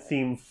Roman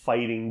themed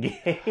fighting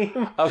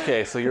game.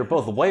 Okay, so you're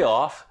both way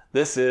off.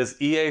 This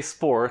is EA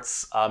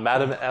Sports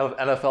Madden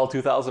NFL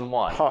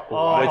 2001. What?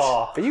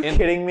 Oh. Are you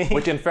kidding me?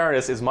 Which, in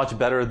fairness, is much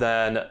better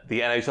than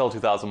the NHL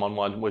 2001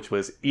 one, which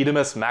was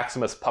Edimus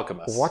Maximus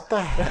Puckamus. What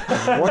the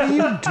heck? What are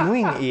you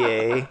doing,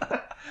 EA?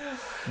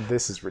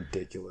 This is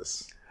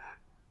ridiculous.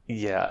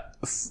 Yeah.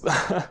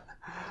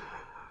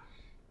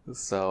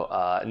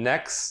 So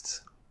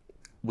next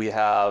we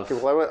have.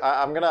 Well,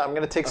 I'm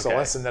gonna take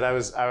solace in that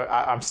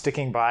I'm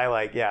sticking by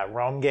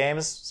Rome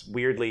games. It's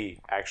weirdly,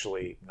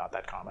 actually, not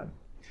that common.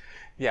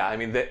 Yeah, I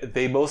mean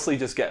they mostly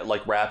just get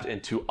like wrapped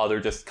into other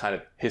just kind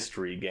of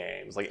history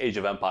games like Age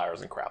of Empires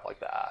and crap like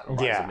that, or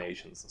Rise of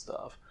Nations and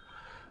stuff.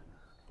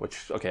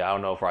 Which I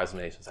don't know if Rise of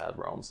Nations had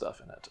Rome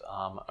stuff in it.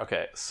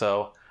 Okay,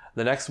 so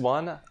the next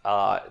one,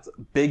 it's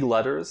big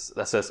letters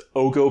that says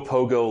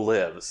Ogopogo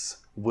lives.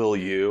 Will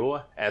you?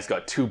 And it's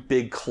got two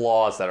big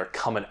claws that are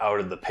coming out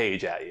of the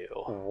page at you.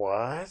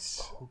 What?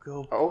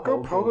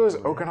 Ogopogo is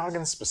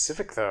Okanagan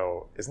specific,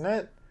 though, isn't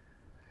it?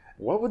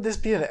 What would this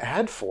be an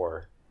ad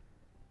for?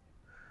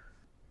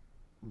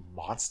 A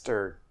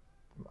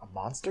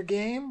monster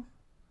game?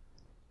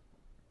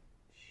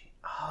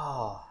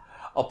 Oh.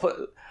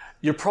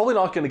 You're probably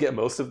not going to get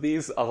most of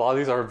these. A lot of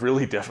these are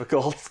really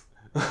difficult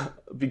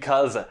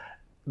because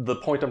the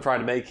point I'm trying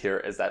to make here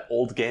is that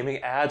old gaming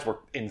ads were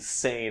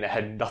insane. It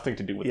had nothing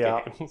to do with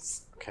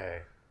games.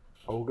 Okay.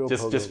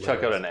 Just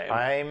chuck out a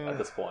name at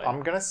this point.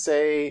 I'm going to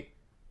say...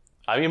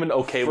 I'm even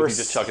okay with you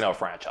just chucking out a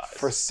franchise.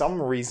 For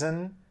some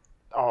reason...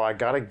 Oh, I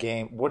got a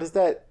game. What is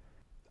that?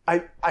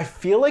 I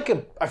feel like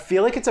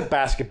it's a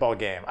basketball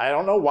game. I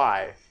don't know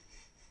why.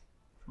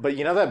 But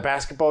you know that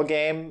basketball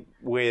game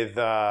with...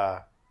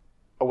 Oh,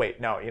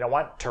 wait. No, you know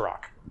what?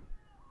 Turok.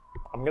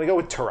 I'm going to go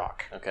with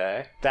Turok.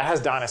 Okay. That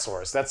has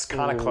dinosaurs. That's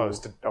kind of close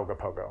to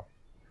Ogopogo.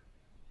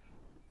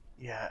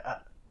 Yeah.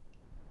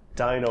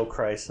 Dino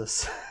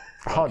Crisis.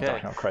 Oh, okay.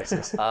 Dino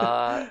Crisis.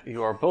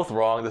 You are both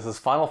wrong. This is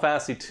Final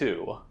Fantasy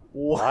II.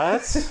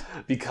 What?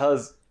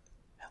 Because,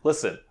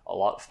 listen,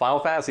 Final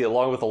Fantasy,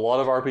 along with a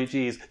lot of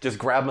RPGs, just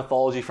grab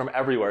mythology from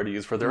everywhere to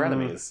use for their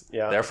enemies.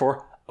 Yeah.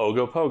 Therefore,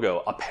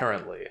 Ogopogo,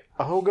 apparently.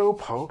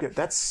 Ogopogo.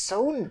 That's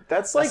so niche.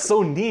 That's right?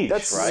 So niche.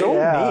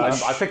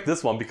 I picked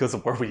this one because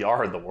of where we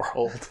are in the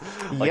world.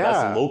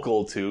 That's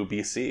local to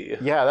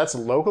BC. Yeah, that's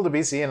local to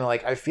BC, and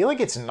I feel like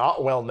it's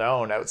not well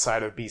known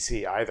outside of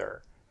BC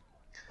either.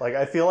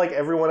 I feel like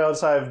everyone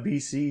outside of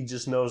BC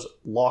just knows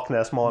Loch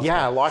Ness Monster.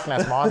 Yeah, Loch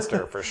Ness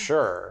Monster for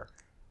sure.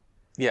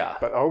 Yeah.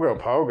 But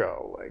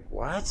Ogopogo,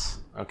 what?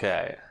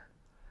 Okay.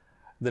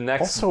 The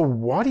next... Also,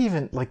 what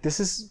even... this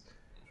is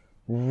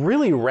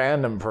really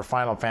random for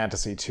Final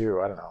Fantasy II.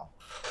 I don't know.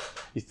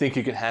 You think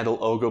you can handle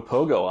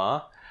Ogopogo,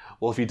 huh?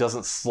 Well, if he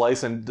doesn't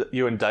slice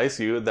you and dice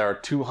you, there are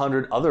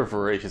 200 other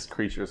voracious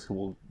creatures who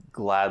will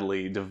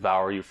gladly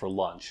devour you for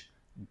lunch.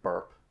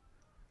 Burp.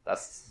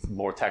 That's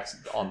more text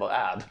on the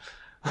ad.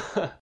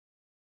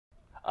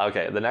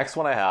 Okay, the next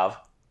one I have,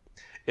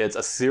 it's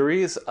a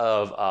series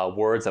of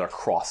words that are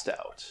crossed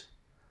out.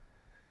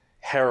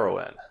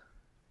 Heroin,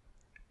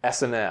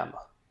 S&M,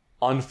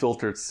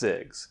 unfiltered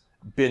cigs,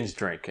 binge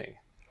drinking,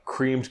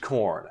 creamed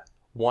corn,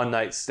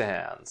 one-night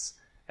stands.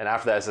 And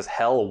after that it says,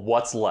 hell,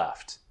 what's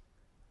left?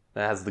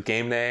 Then it has the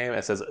game name,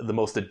 it says the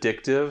most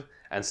addictive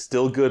and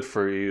still good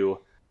for you,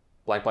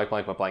 blank, blank,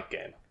 blank, blank, blank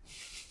game.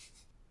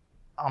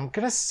 I'm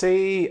going to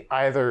say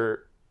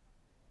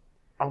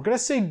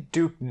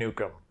Duke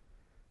Nukem.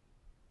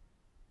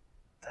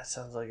 That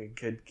sounds like a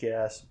good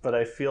guess, but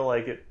I feel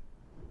like it...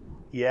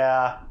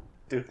 Yeah,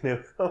 Duke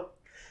Nukem.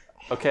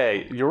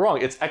 Okay, you're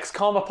wrong. It's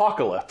XCOM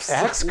Apocalypse.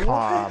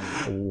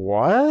 XCOM?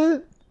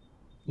 What?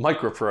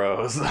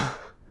 Microprose.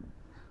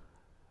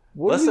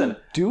 What Listen, are you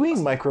doing,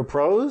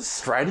 Microprose?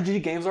 Strategy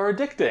games are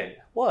addicting.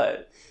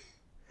 What?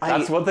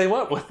 That's what they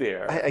went with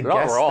here. I They're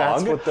guess not wrong.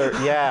 that's what they're...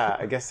 Yeah,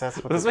 I guess that's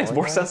what This makes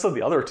more sense than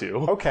the other two.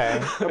 Okay.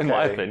 In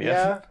my opinion.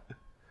 Yeah.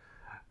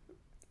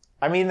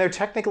 I mean, they're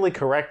technically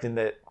correct in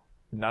that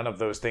none of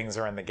those things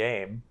are in the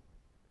game.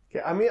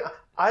 Yeah, I mean,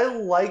 I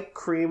like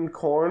creamed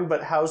corn,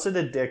 but how's it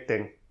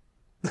addicting?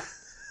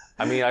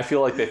 I mean, I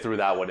feel like they threw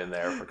that one in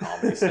there for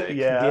comedy's sake.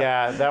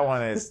 Yeah,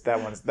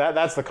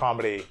 that's the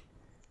comedy.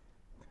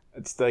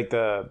 It's like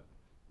the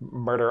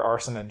murder,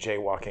 arson, and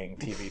jaywalking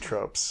TV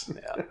tropes.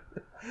 Yeah.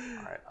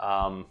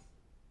 All right.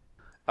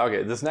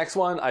 Okay, this next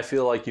one I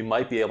feel like you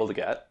might be able to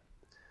get.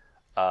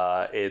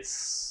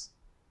 It's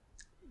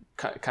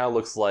kind of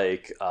looks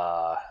like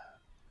a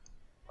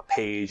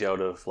page out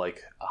of a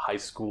high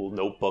school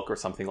notebook or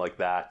something like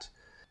that.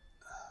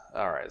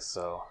 All right,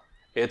 so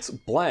it's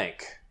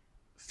blank,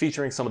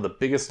 featuring some of the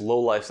biggest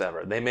lowlifes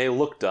ever. They may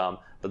look dumb,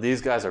 but these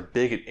guys are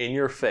big and in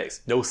your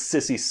face. No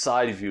sissy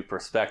side view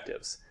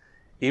perspectives.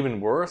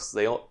 Even worse,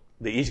 they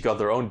each got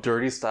their own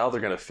dirty style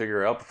they're going to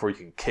figure out before you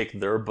can kick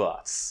their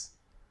butts.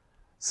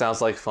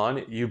 Sounds like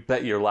fun? You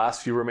bet your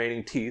last few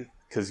remaining teeth,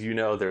 because you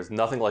know there's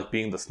nothing like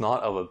being the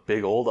snot of a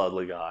big old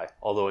ugly guy,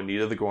 although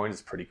Anita the Groin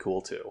is pretty cool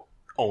too.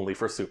 Only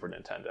for Super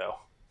Nintendo.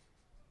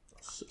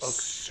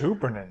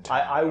 Super Nintendo.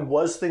 I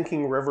was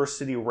thinking River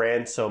City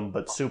Ransom,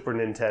 but Super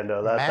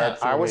Nintendo.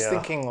 I was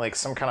thinking like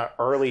some kind of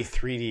early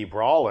 3D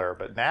brawler,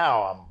 but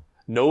now I'm...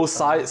 No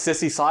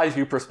sissy side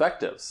view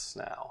perspectives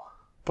now.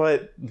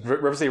 But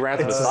River City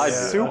Ransom is side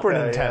view. Super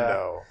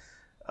Nintendo.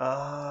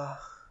 Yeah.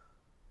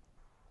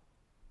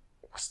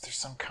 Was there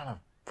some kind of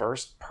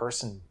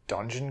first-person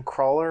dungeon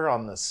crawler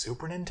on the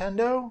Super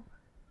Nintendo?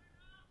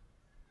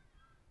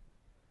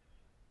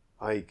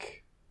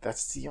 Like,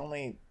 that's the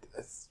only...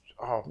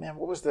 Oh, man,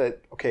 what was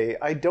that? Okay,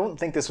 I don't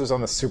think this was on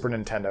the Super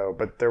Nintendo,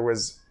 but there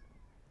was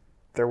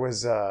wait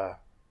a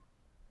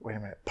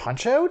minute,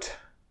 Punch-Out?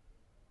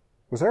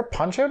 Was there a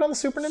Punch-Out on the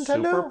Super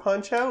Nintendo? Super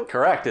Punch-Out?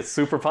 Correct, it's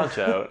Super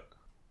Punch-Out.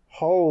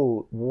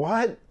 Oh,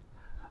 what?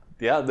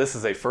 Yeah, this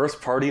is a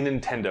first-party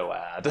Nintendo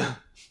ad.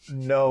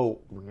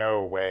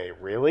 No way.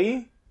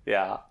 Really?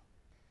 Yeah.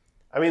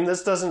 I mean,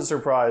 this doesn't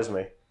surprise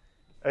me.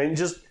 I mean,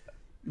 just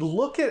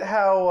look at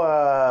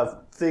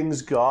how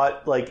things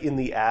got like in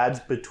the ads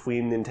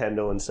between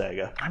Nintendo and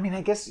Sega. I mean,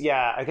 I guess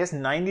 90s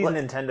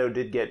Nintendo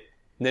did get...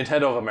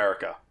 Nintendo of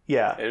America.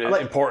 Yeah.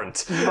 It's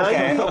important.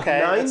 Okay, 90s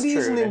that's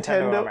true.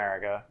 Nintendo of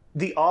America.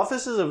 The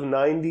offices of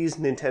 90s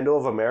Nintendo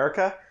of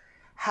America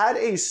had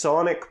a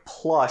Sonic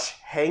plush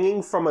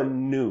hanging from a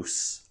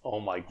noose. Oh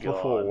my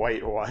god. Oh,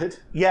 wait, what?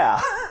 Yeah.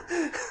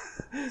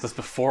 Is this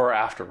before or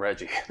after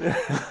Reggie?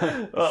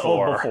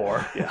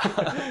 Before.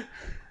 Yeah.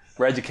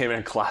 Reggie came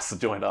in class to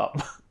join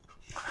up.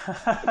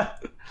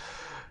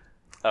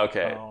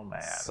 Okay. Oh,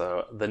 man.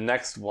 So the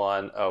next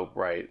one, oh,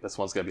 right. This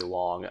one's going to be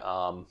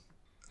long.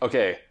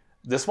 Okay.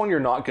 This one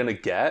you're not going to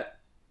get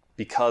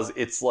because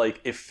it's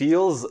like, it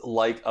feels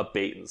like a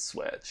bait and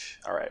switch.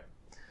 All right.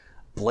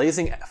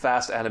 Blazing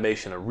fast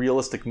animation and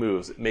realistic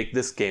moves make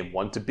this game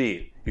one to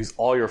beat. Use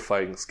all your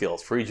fighting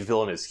skills, for each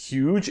villain is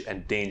huge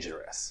and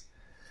dangerous.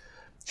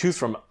 Choose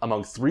from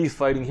among 3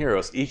 fighting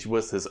heroes, each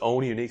with his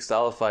own unique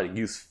style of fighting.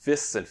 Use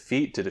fists and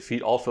feet to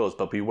defeat all foes,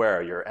 but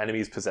beware, your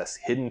enemies possess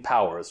hidden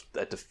powers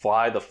that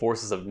defy the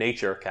forces of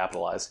nature,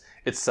 capitalized,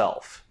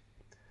 itself.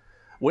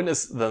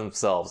 Witness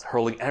themselves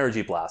hurling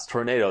energy blasts,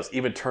 tornadoes,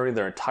 even turning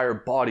their entire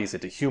bodies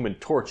into human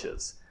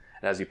torches.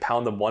 And as you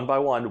pound them one by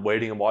one,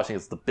 waiting and watching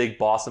is the big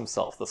boss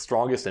himself, the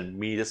strongest and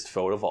meanest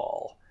foe of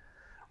all.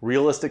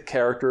 Realistic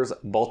characters,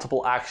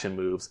 multiple action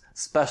moves,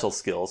 special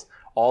skills,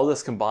 all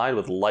this combined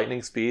with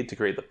lightning speed to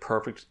create the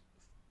perfect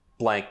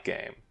blank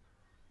game.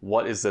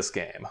 What is this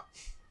game?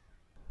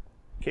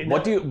 Okay,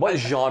 What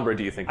genre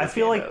do you think this I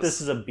feel game like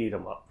this is a beat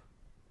 'em up.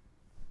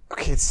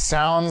 Okay, it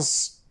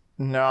sounds...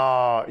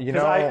 No, you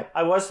know...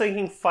 I was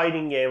thinking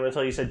fighting game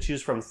until you said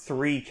choose from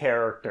 3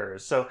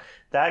 characters. So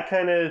that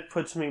kind of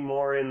puts me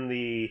more in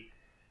the,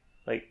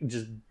 like,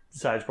 just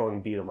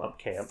side-scrolling beat 'em up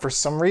camp. For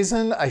some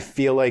reason, I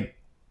feel like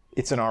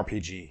it's an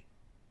RPG.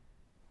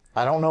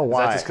 I don't know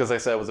why. Is that just because I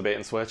said it was a bait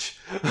and switch?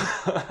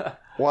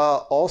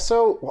 Well,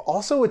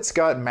 also it's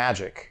got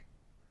magic.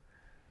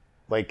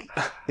 Like,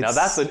 Now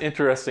that's an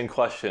interesting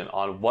question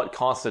on what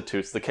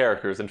constitutes the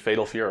characters in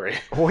Fatal Fury.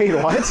 Wait,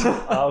 what?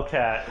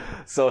 Okay.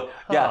 So,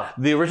 yeah,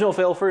 the original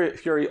Fatal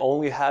Fury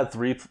only had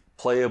 3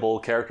 playable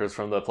characters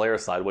from the player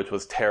side, which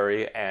was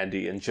Terry,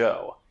 Andy, and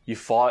Joe. You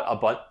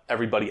fought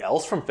everybody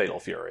else from Fatal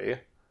Fury.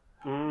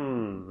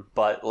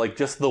 But, like,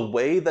 just the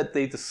way that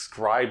they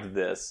described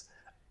this,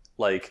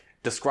 like...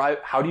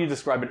 How do you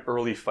describe an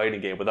early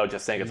fighting game without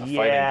just saying it's a fighting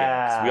game?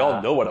 Because we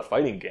all know what a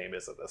fighting game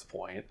is at this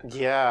point.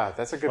 Yeah,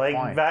 that's a good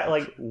point.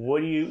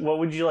 What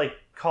would you like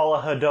call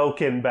a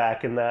Hadoken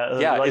back in that?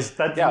 Yeah,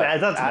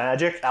 that's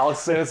magic.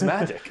 Alex said it's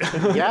magic.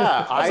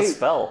 Yeah, That's a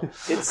spell.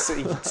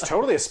 It's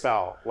totally a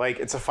spell.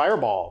 Like, it's a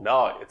fireball.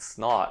 No, it's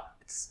not.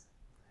 It's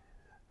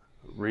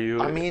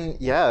Ryu. I mean,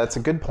 yeah, that's a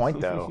good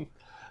point though.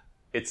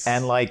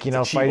 And like, you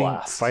know,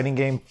 fighting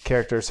game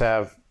characters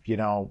have, you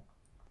know,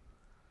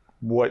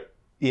 what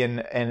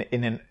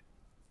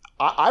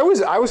I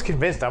was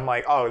convinced. I'm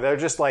like, oh, they're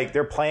just like,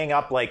 they're playing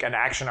up like an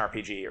action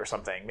RPG or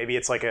something. Maybe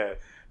it's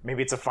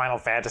a Final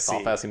Fantasy.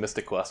 Final Fantasy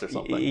Mystic Quest or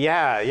something.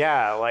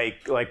 Yeah,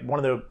 like one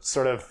of the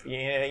sort of,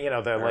 you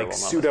know, the like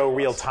pseudo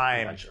real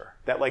time,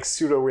 that like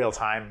pseudo real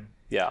time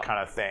kind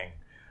of thing.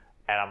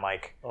 And I'm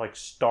like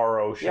Star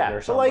Ocean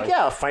or something. So like,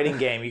 a fighting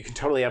game. You can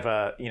totally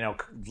have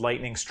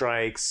lightning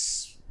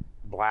strikes,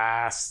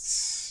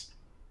 blasts,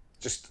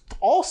 just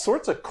all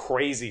sorts of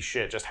crazy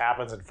shit just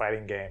happens in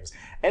fighting games.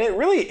 And it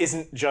really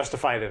isn't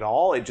justified at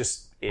all. It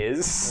just is.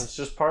 It's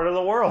just part of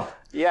the world.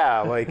 Yeah,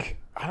 like,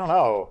 I don't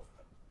know.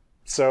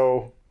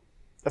 So,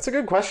 that's a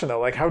good question, though.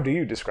 Like, how do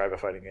you describe a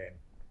fighting game?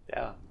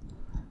 Yeah.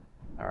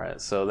 All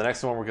right, so the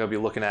next one we're going to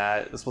be looking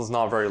at, this one's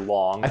not very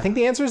long. I think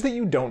the answer is that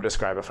you don't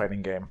describe a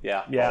fighting game.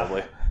 Yeah,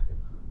 probably.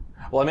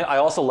 Well, I mean, I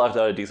also left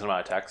out a decent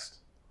amount of text.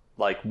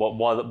 Like,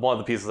 one of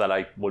the pieces that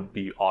I would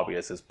be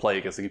obvious is play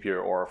against a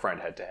computer or a friend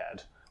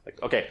head-to-head. Like,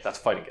 okay, that's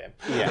a fighting game.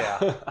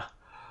 Yeah.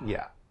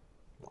 Yeah.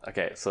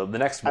 Okay, so the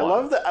next one.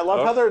 I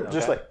love how they're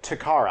just like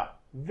Takara,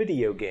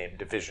 video game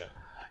division.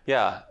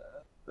 Yeah,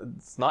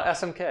 it's not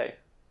SNK.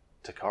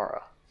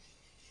 Takara.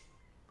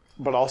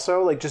 but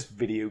also like just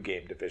video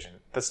game division.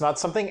 That's not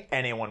something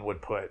anyone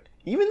would put.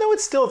 Even though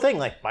it's still a thing,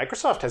 like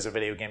Microsoft has a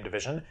video game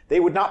division, they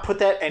would not put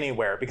that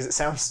anywhere because it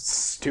sounds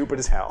stupid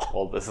as hell.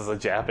 Well, this is a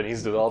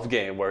Japanese developed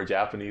game where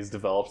Japanese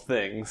developed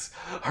things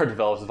are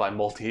developed by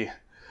multi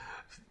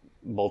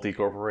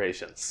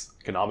corporations,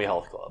 Konami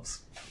Health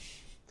Clubs.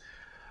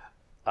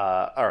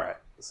 All right,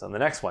 so the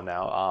next one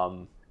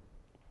now.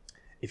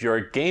 If you're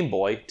a Game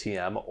Boy,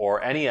 TM, or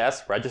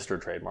NES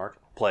registered trademark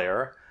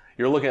player,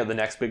 you're looking at the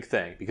next big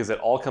thing, because it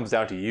all comes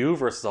down to you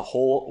versus a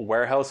whole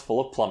warehouse full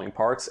of plumbing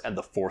parts and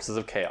the forces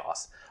of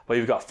chaos. But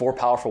you've got 4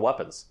 powerful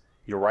weapons: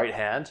 your right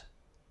hand,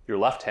 your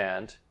left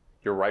hand,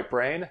 your right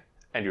brain,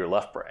 and your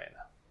left brain.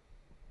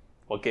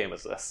 What game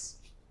is this?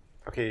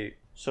 Okay,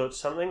 So it's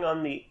something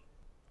on the...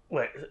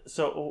 Wait,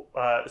 so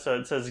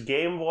it says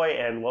Game Boy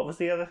and what was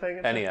the other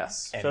thing?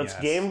 NES. So it's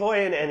Game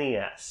Boy and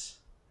NES.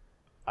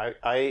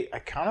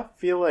 I kind of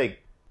feel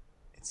like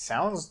it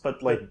sounds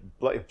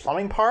like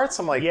plumbing parts.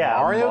 I'm like, Yeah,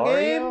 Mario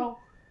game?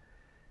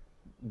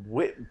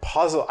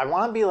 Puzzle. I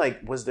want to be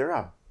like, was there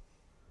a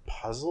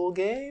puzzle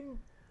game?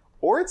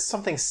 Or it's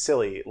something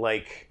silly,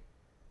 like,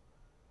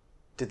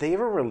 did they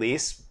ever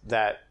release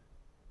that,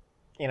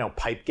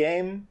 pipe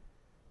game?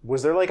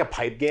 Was there like a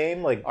pipe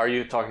game? Like, Are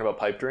you talking about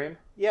Pipe Dream?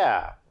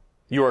 yeah.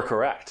 You are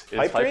correct. It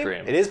is Pipe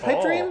Dream. It is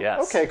Pipe Dream?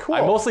 Yes. Okay, cool. I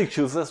mostly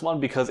choose this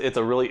one because it's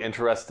a really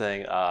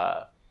interesting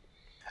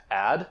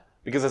ad,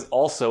 because it's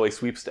also a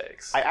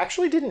sweepstakes. I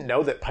actually didn't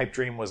know that Pipe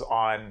Dream was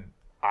on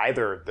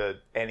either the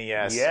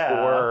NES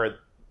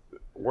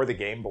or the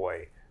Game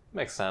Boy.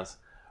 Makes sense.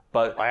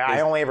 But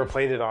I only ever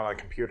played it on a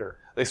computer.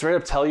 they straight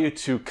up tell you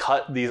to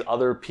cut these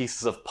other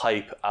pieces of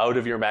pipe out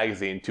of your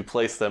magazine to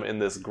place them in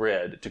this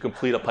grid to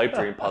complete a Pipe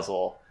Dream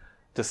puzzle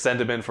to send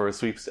them in for a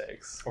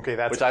sweepstakes. Okay,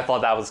 which I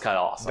thought that was kind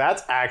of awesome.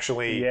 That's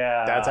actually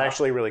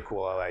really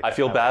cool. I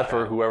feel bad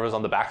for whoever's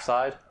on the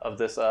backside of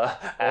this ad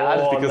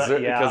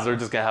because they're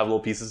just gonna have little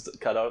pieces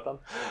cut out of them.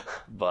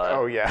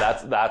 But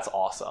that's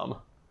awesome.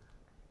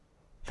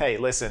 Hey,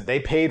 listen, they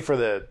paid for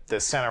the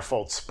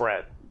centerfold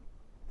spread.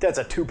 That's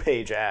a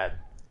 2-page ad.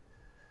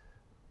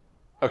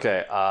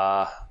 Okay,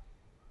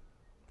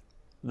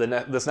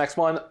 this next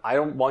one, I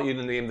don't want you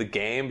to name the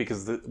game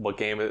because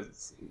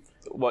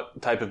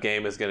what type of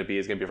game is going to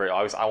be very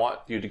obvious. I want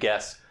you to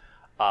guess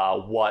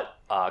what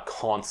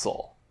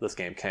console this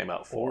game came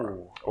out for.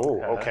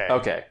 Oh, okay.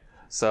 Okay,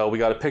 so we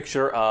got a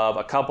picture of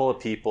a couple of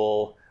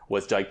people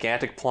with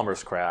gigantic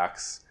plumber's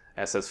cracks,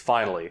 and it says,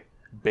 finally,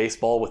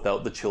 baseball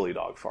without the chili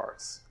dog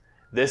farts.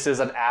 This is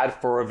an ad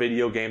for a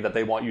video game that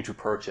they want you to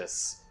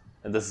purchase,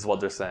 and this is what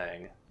they're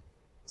saying.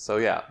 So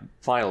yeah,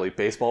 finally,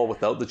 baseball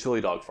without the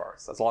chili dog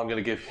farts. That's all I'm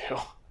going to give you.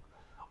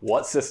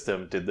 What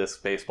system did this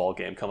baseball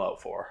game come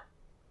out for?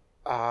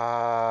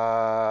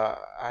 I'm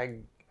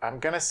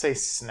gonna say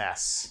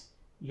SNES.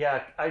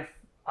 Yeah,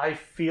 I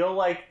feel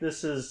like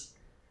this is...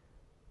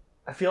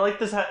 I feel like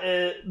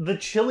the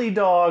chili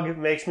dog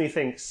makes me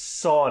think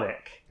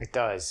Sonic. It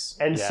does.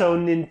 And so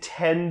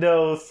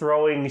Nintendo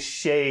throwing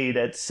shade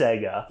at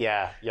Sega.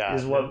 Yeah.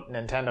 Is what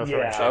Nintendo throwing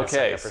shade at Sega.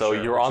 Okay, for so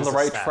sure, you're on the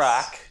right SNES.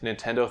 track.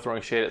 Nintendo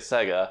throwing shade at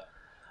Sega.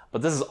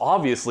 But this is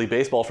obviously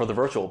baseball for the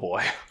Virtual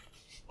Boy.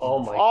 Oh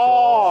my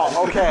god.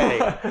 Oh,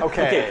 okay.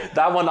 Okay,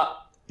 that one,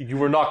 you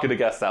were not going to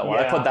guess that one.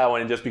 I Yeah. put that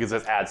one in just because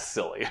this ad's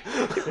silly.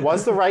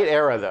 Was the right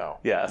era, though.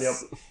 Yes.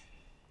 Yep.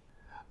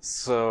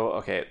 So,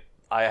 okay,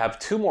 I have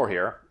 2 more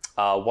here.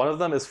 One of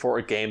them is for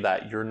a game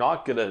that you're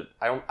not going to...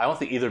 I don't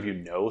think either of you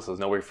know, so there's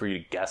no way for you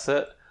to guess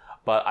it.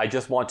 But I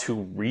just want to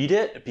read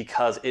it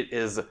because it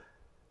is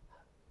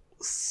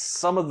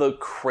some of the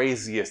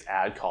craziest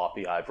ad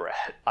copy I've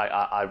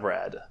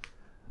read.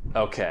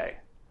 Okay.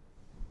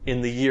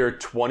 In the year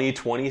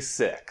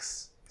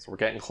 2026, so we're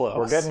getting close.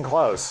 We're getting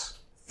close.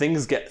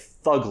 Things get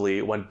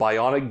thugly when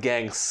Bionic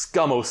Gang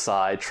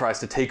Scumocide tries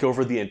to take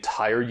over the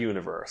entire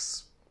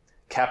universe.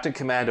 Captain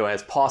Commando and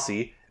his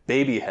posse,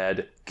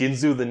 Babyhead,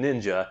 Ginzu the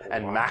Ninja,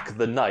 and Mac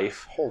the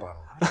Knife Hold on.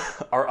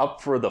 are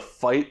up for the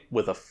fight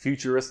with a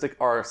futuristic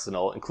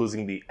arsenal,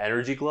 including the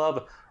Energy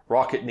Glove,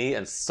 Rocket Knee,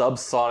 and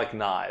subsonic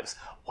knives.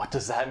 What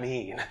does that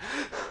mean?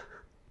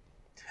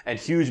 And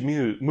huge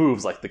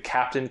moves like the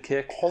Captain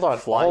Kick,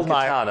 Flying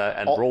Katana,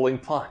 and Rolling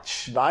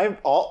Punch.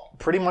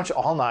 Pretty much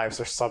all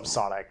knives are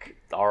subsonic.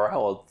 Alright,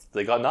 well,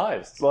 they got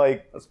knives.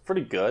 Like, That's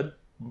pretty good.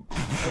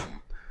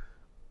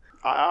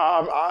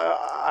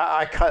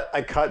 I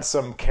cut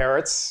some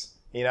carrots,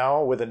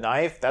 with a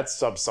knife. That's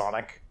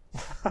subsonic.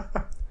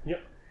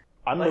 Yep.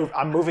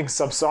 I'm moving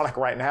subsonic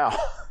right now.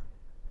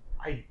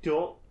 I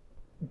don't...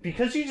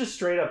 Because you just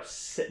straight up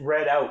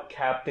read out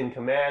Captain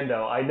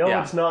Commando, I know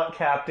it's not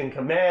Captain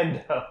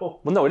Commando.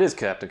 Well, no, it is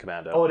Captain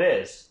Commando. Oh, it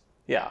is?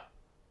 Yeah.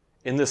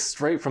 In this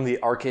straight from the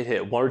arcade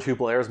hit, 1 or 2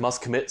 players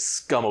must commit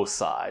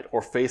scumocide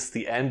or face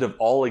the end of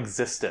all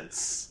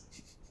existence.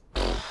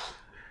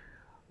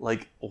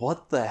 Like,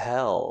 what the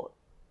hell?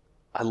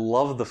 I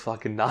love the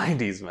fucking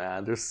 90s,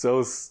 man. They're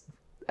so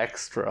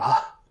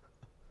extra.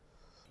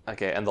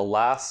 Okay, and the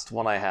last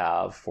one I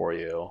have for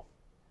you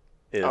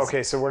is...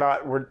 Okay, so we're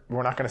not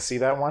going to see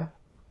that one?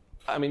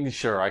 I mean,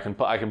 sure, I can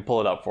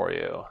pull it up for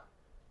you.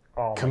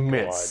 Oh my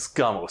commit God.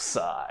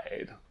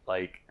 scumocide.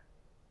 Like,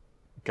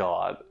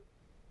 God,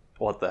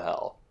 what the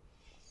hell?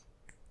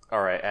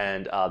 All right,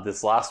 and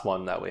this last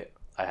one that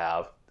I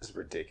have. This is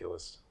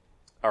ridiculous.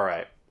 All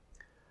right.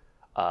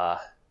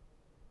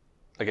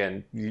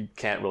 Again, you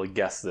can't really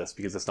guess this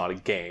because it's not a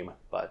game,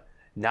 but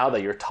now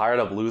that you're tired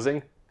of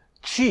losing,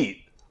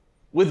 cheat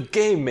with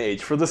Game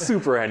Mage for the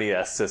Super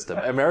NES system,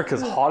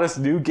 America's hottest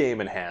new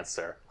game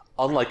enhancer.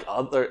 Unlike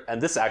other,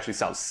 and this actually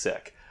sounds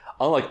sick,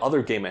 unlike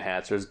other game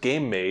enhancers,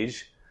 Game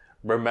Mage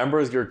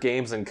remembers your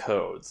games and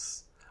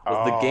codes.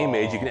 With the Game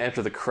Mage, you can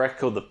enter the correct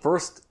code the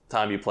first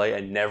time you play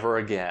and never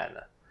again.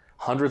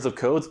 Hundreds of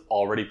codes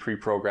already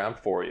pre-programmed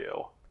for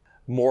you.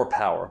 More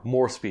power,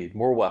 more speed,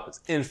 more weapons,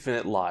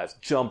 infinite lives,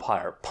 jump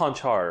higher, punch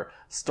harder,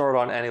 start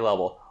on any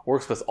level.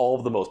 Works with all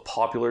of the most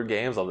popular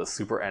games on the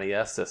Super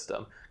NES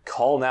system.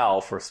 Call now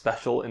for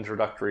special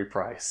introductory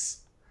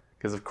price.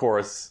 Because, of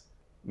course,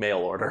 mail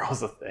order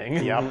was a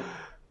thing. Yep.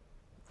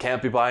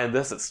 Can't be buying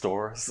this at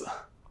stores.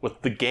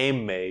 With the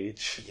Game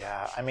Mage.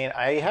 Yeah, I mean,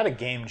 I had a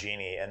Game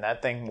Genie, and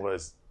that thing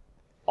was...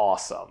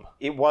 Awesome.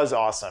 It was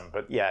awesome,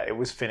 but yeah, it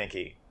was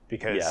finicky.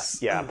 Because, Yes.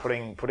 yeah,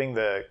 putting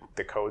the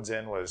codes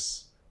in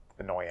was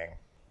annoying.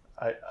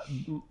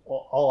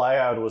 All I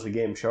had was a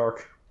Game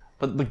Shark.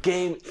 But the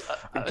game...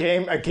 A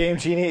Game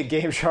Genie, a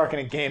Game Shark,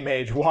 and a Game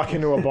Mage walk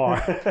into a bar.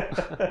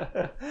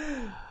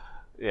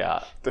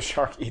 Yeah. The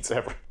shark eats the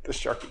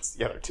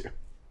other two.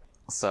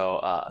 So,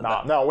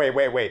 No,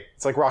 wait.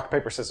 It's like rock,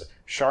 paper, scissors.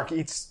 Shark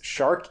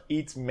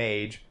eats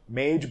Mage.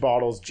 Mage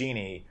bottles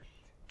Genie.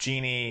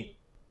 Genie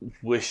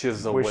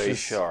wishes away wishes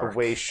shark.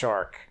 away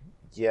Shark.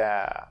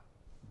 Yeah.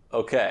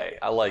 Okay,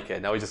 I like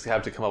it. Now we just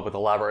have to come up with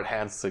elaborate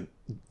hand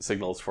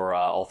signals for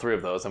all three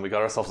of those, and we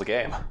got ourselves a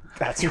game.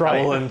 That's That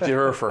right. will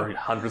endure for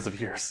hundreds of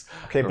years.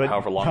 Okay, or but-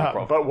 however long.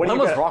 but what do when you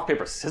was got- rock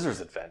paper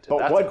scissors invented? But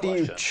That's what a do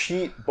you question.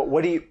 cheat? But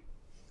what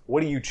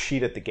do you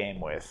cheat at the game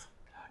with?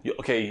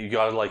 You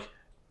gotta like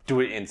do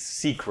it in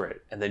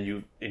secret, and then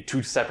you in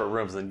two separate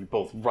rooms, and then you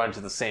both run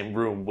to the same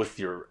room with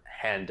your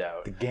hand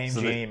out. The Game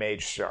so Genie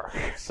Mage Shark.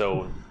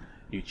 So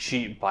you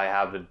cheat by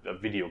having a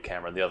video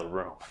camera in the other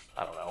room.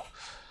 I don't know.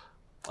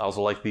 I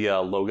also like the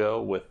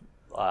logo with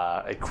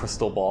a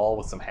crystal ball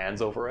with some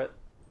hands over it.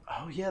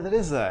 Oh yeah, that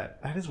is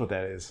that. That is what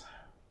that is.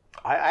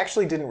 I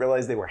actually didn't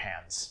realize they were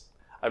hands.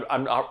 I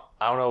don't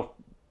know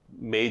if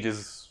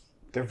mages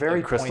They're very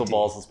and crystal pointy.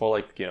 balls. It's more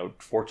like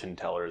fortune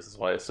tellers is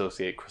what I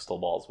associate crystal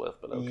balls with.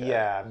 But okay.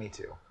 Yeah, me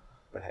too.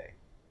 But hey,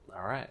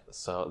 All right.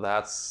 So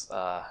that's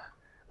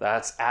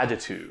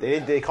attitude.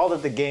 they called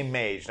it the Game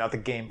Mage, not the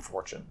Game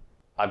Fortune.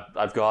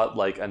 I've got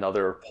like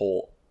another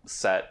whole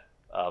set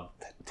of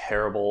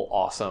terrible,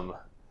 awesome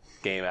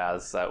game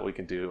ads that we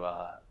can do.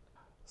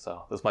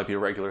 So this might be a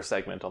regular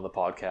segment on the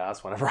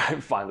podcast whenever I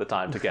find the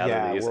time to gather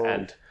Yeah, these we'll-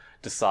 and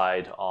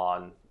decide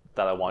on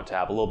that I want to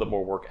have a little bit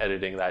more work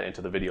editing that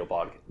into the video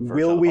version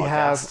Will of the we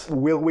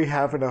podcast.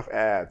 have enough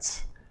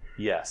ads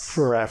Yes.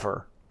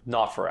 forever?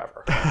 Not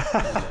forever.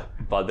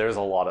 But there's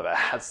a lot of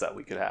ads that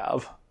we could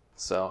have.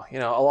 So, a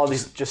lot of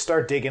these... Just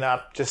start digging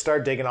up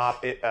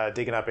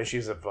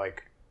issues of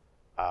like,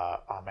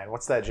 oh man,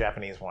 what's that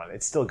Japanese one?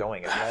 It's still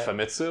going, isn't it?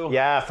 Famitsu?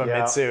 Yeah,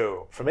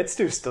 Famitsu.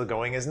 Famitsu's still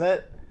going, isn't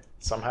it?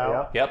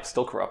 Somehow. Yeah. Yep,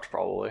 still corrupt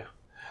probably.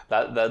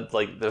 That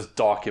like there's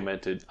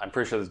documented. I'm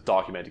pretty sure there's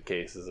documented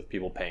cases of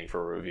people paying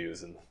for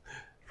reviews in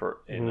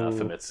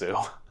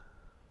Famitsu,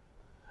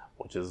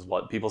 which is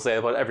what people say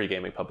about every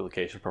gaming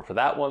publication. But for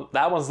that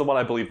one's the one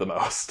I believe the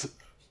most.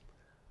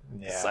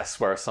 Yeah. I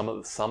swear some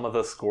of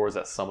the scores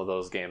that some of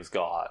those games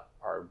got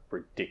are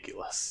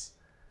ridiculous.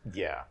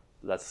 Yeah.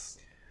 That's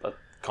a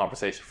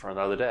conversation for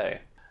another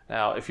day.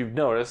 Now, if you've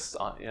noticed,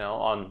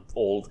 on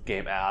old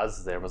game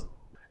ads,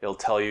 it'll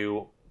tell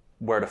you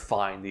where to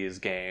find these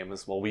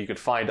games. Well, you could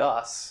find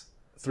us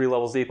 3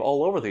 levels deep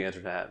all over the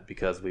internet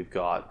because we've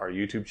got our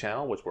YouTube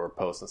channel, which we're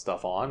posting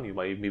stuff on. You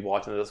might even be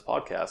watching this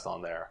podcast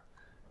on there.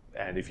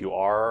 And if you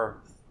are,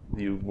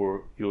 you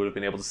would have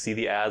been able to see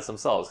the ads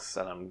themselves.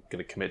 And I'm going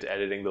to commit to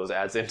editing those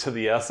ads into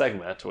the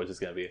segment, which is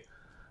going to be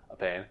a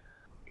pain.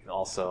 You can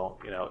also,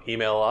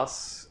 email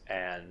us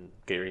and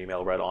get your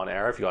email read on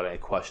air if you got any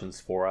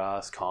questions for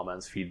us,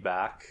 comments,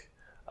 feedback.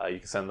 You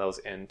can send those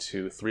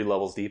into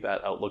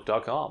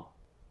 3levelsdeep@outlook.com.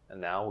 And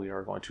now we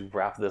are going to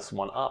wrap this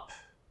one up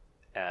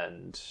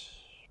and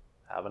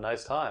have a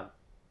nice time.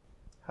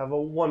 Have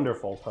a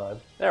wonderful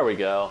time. There we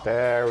go.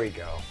 There we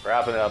go.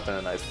 Wrapping it up in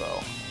a nice bow.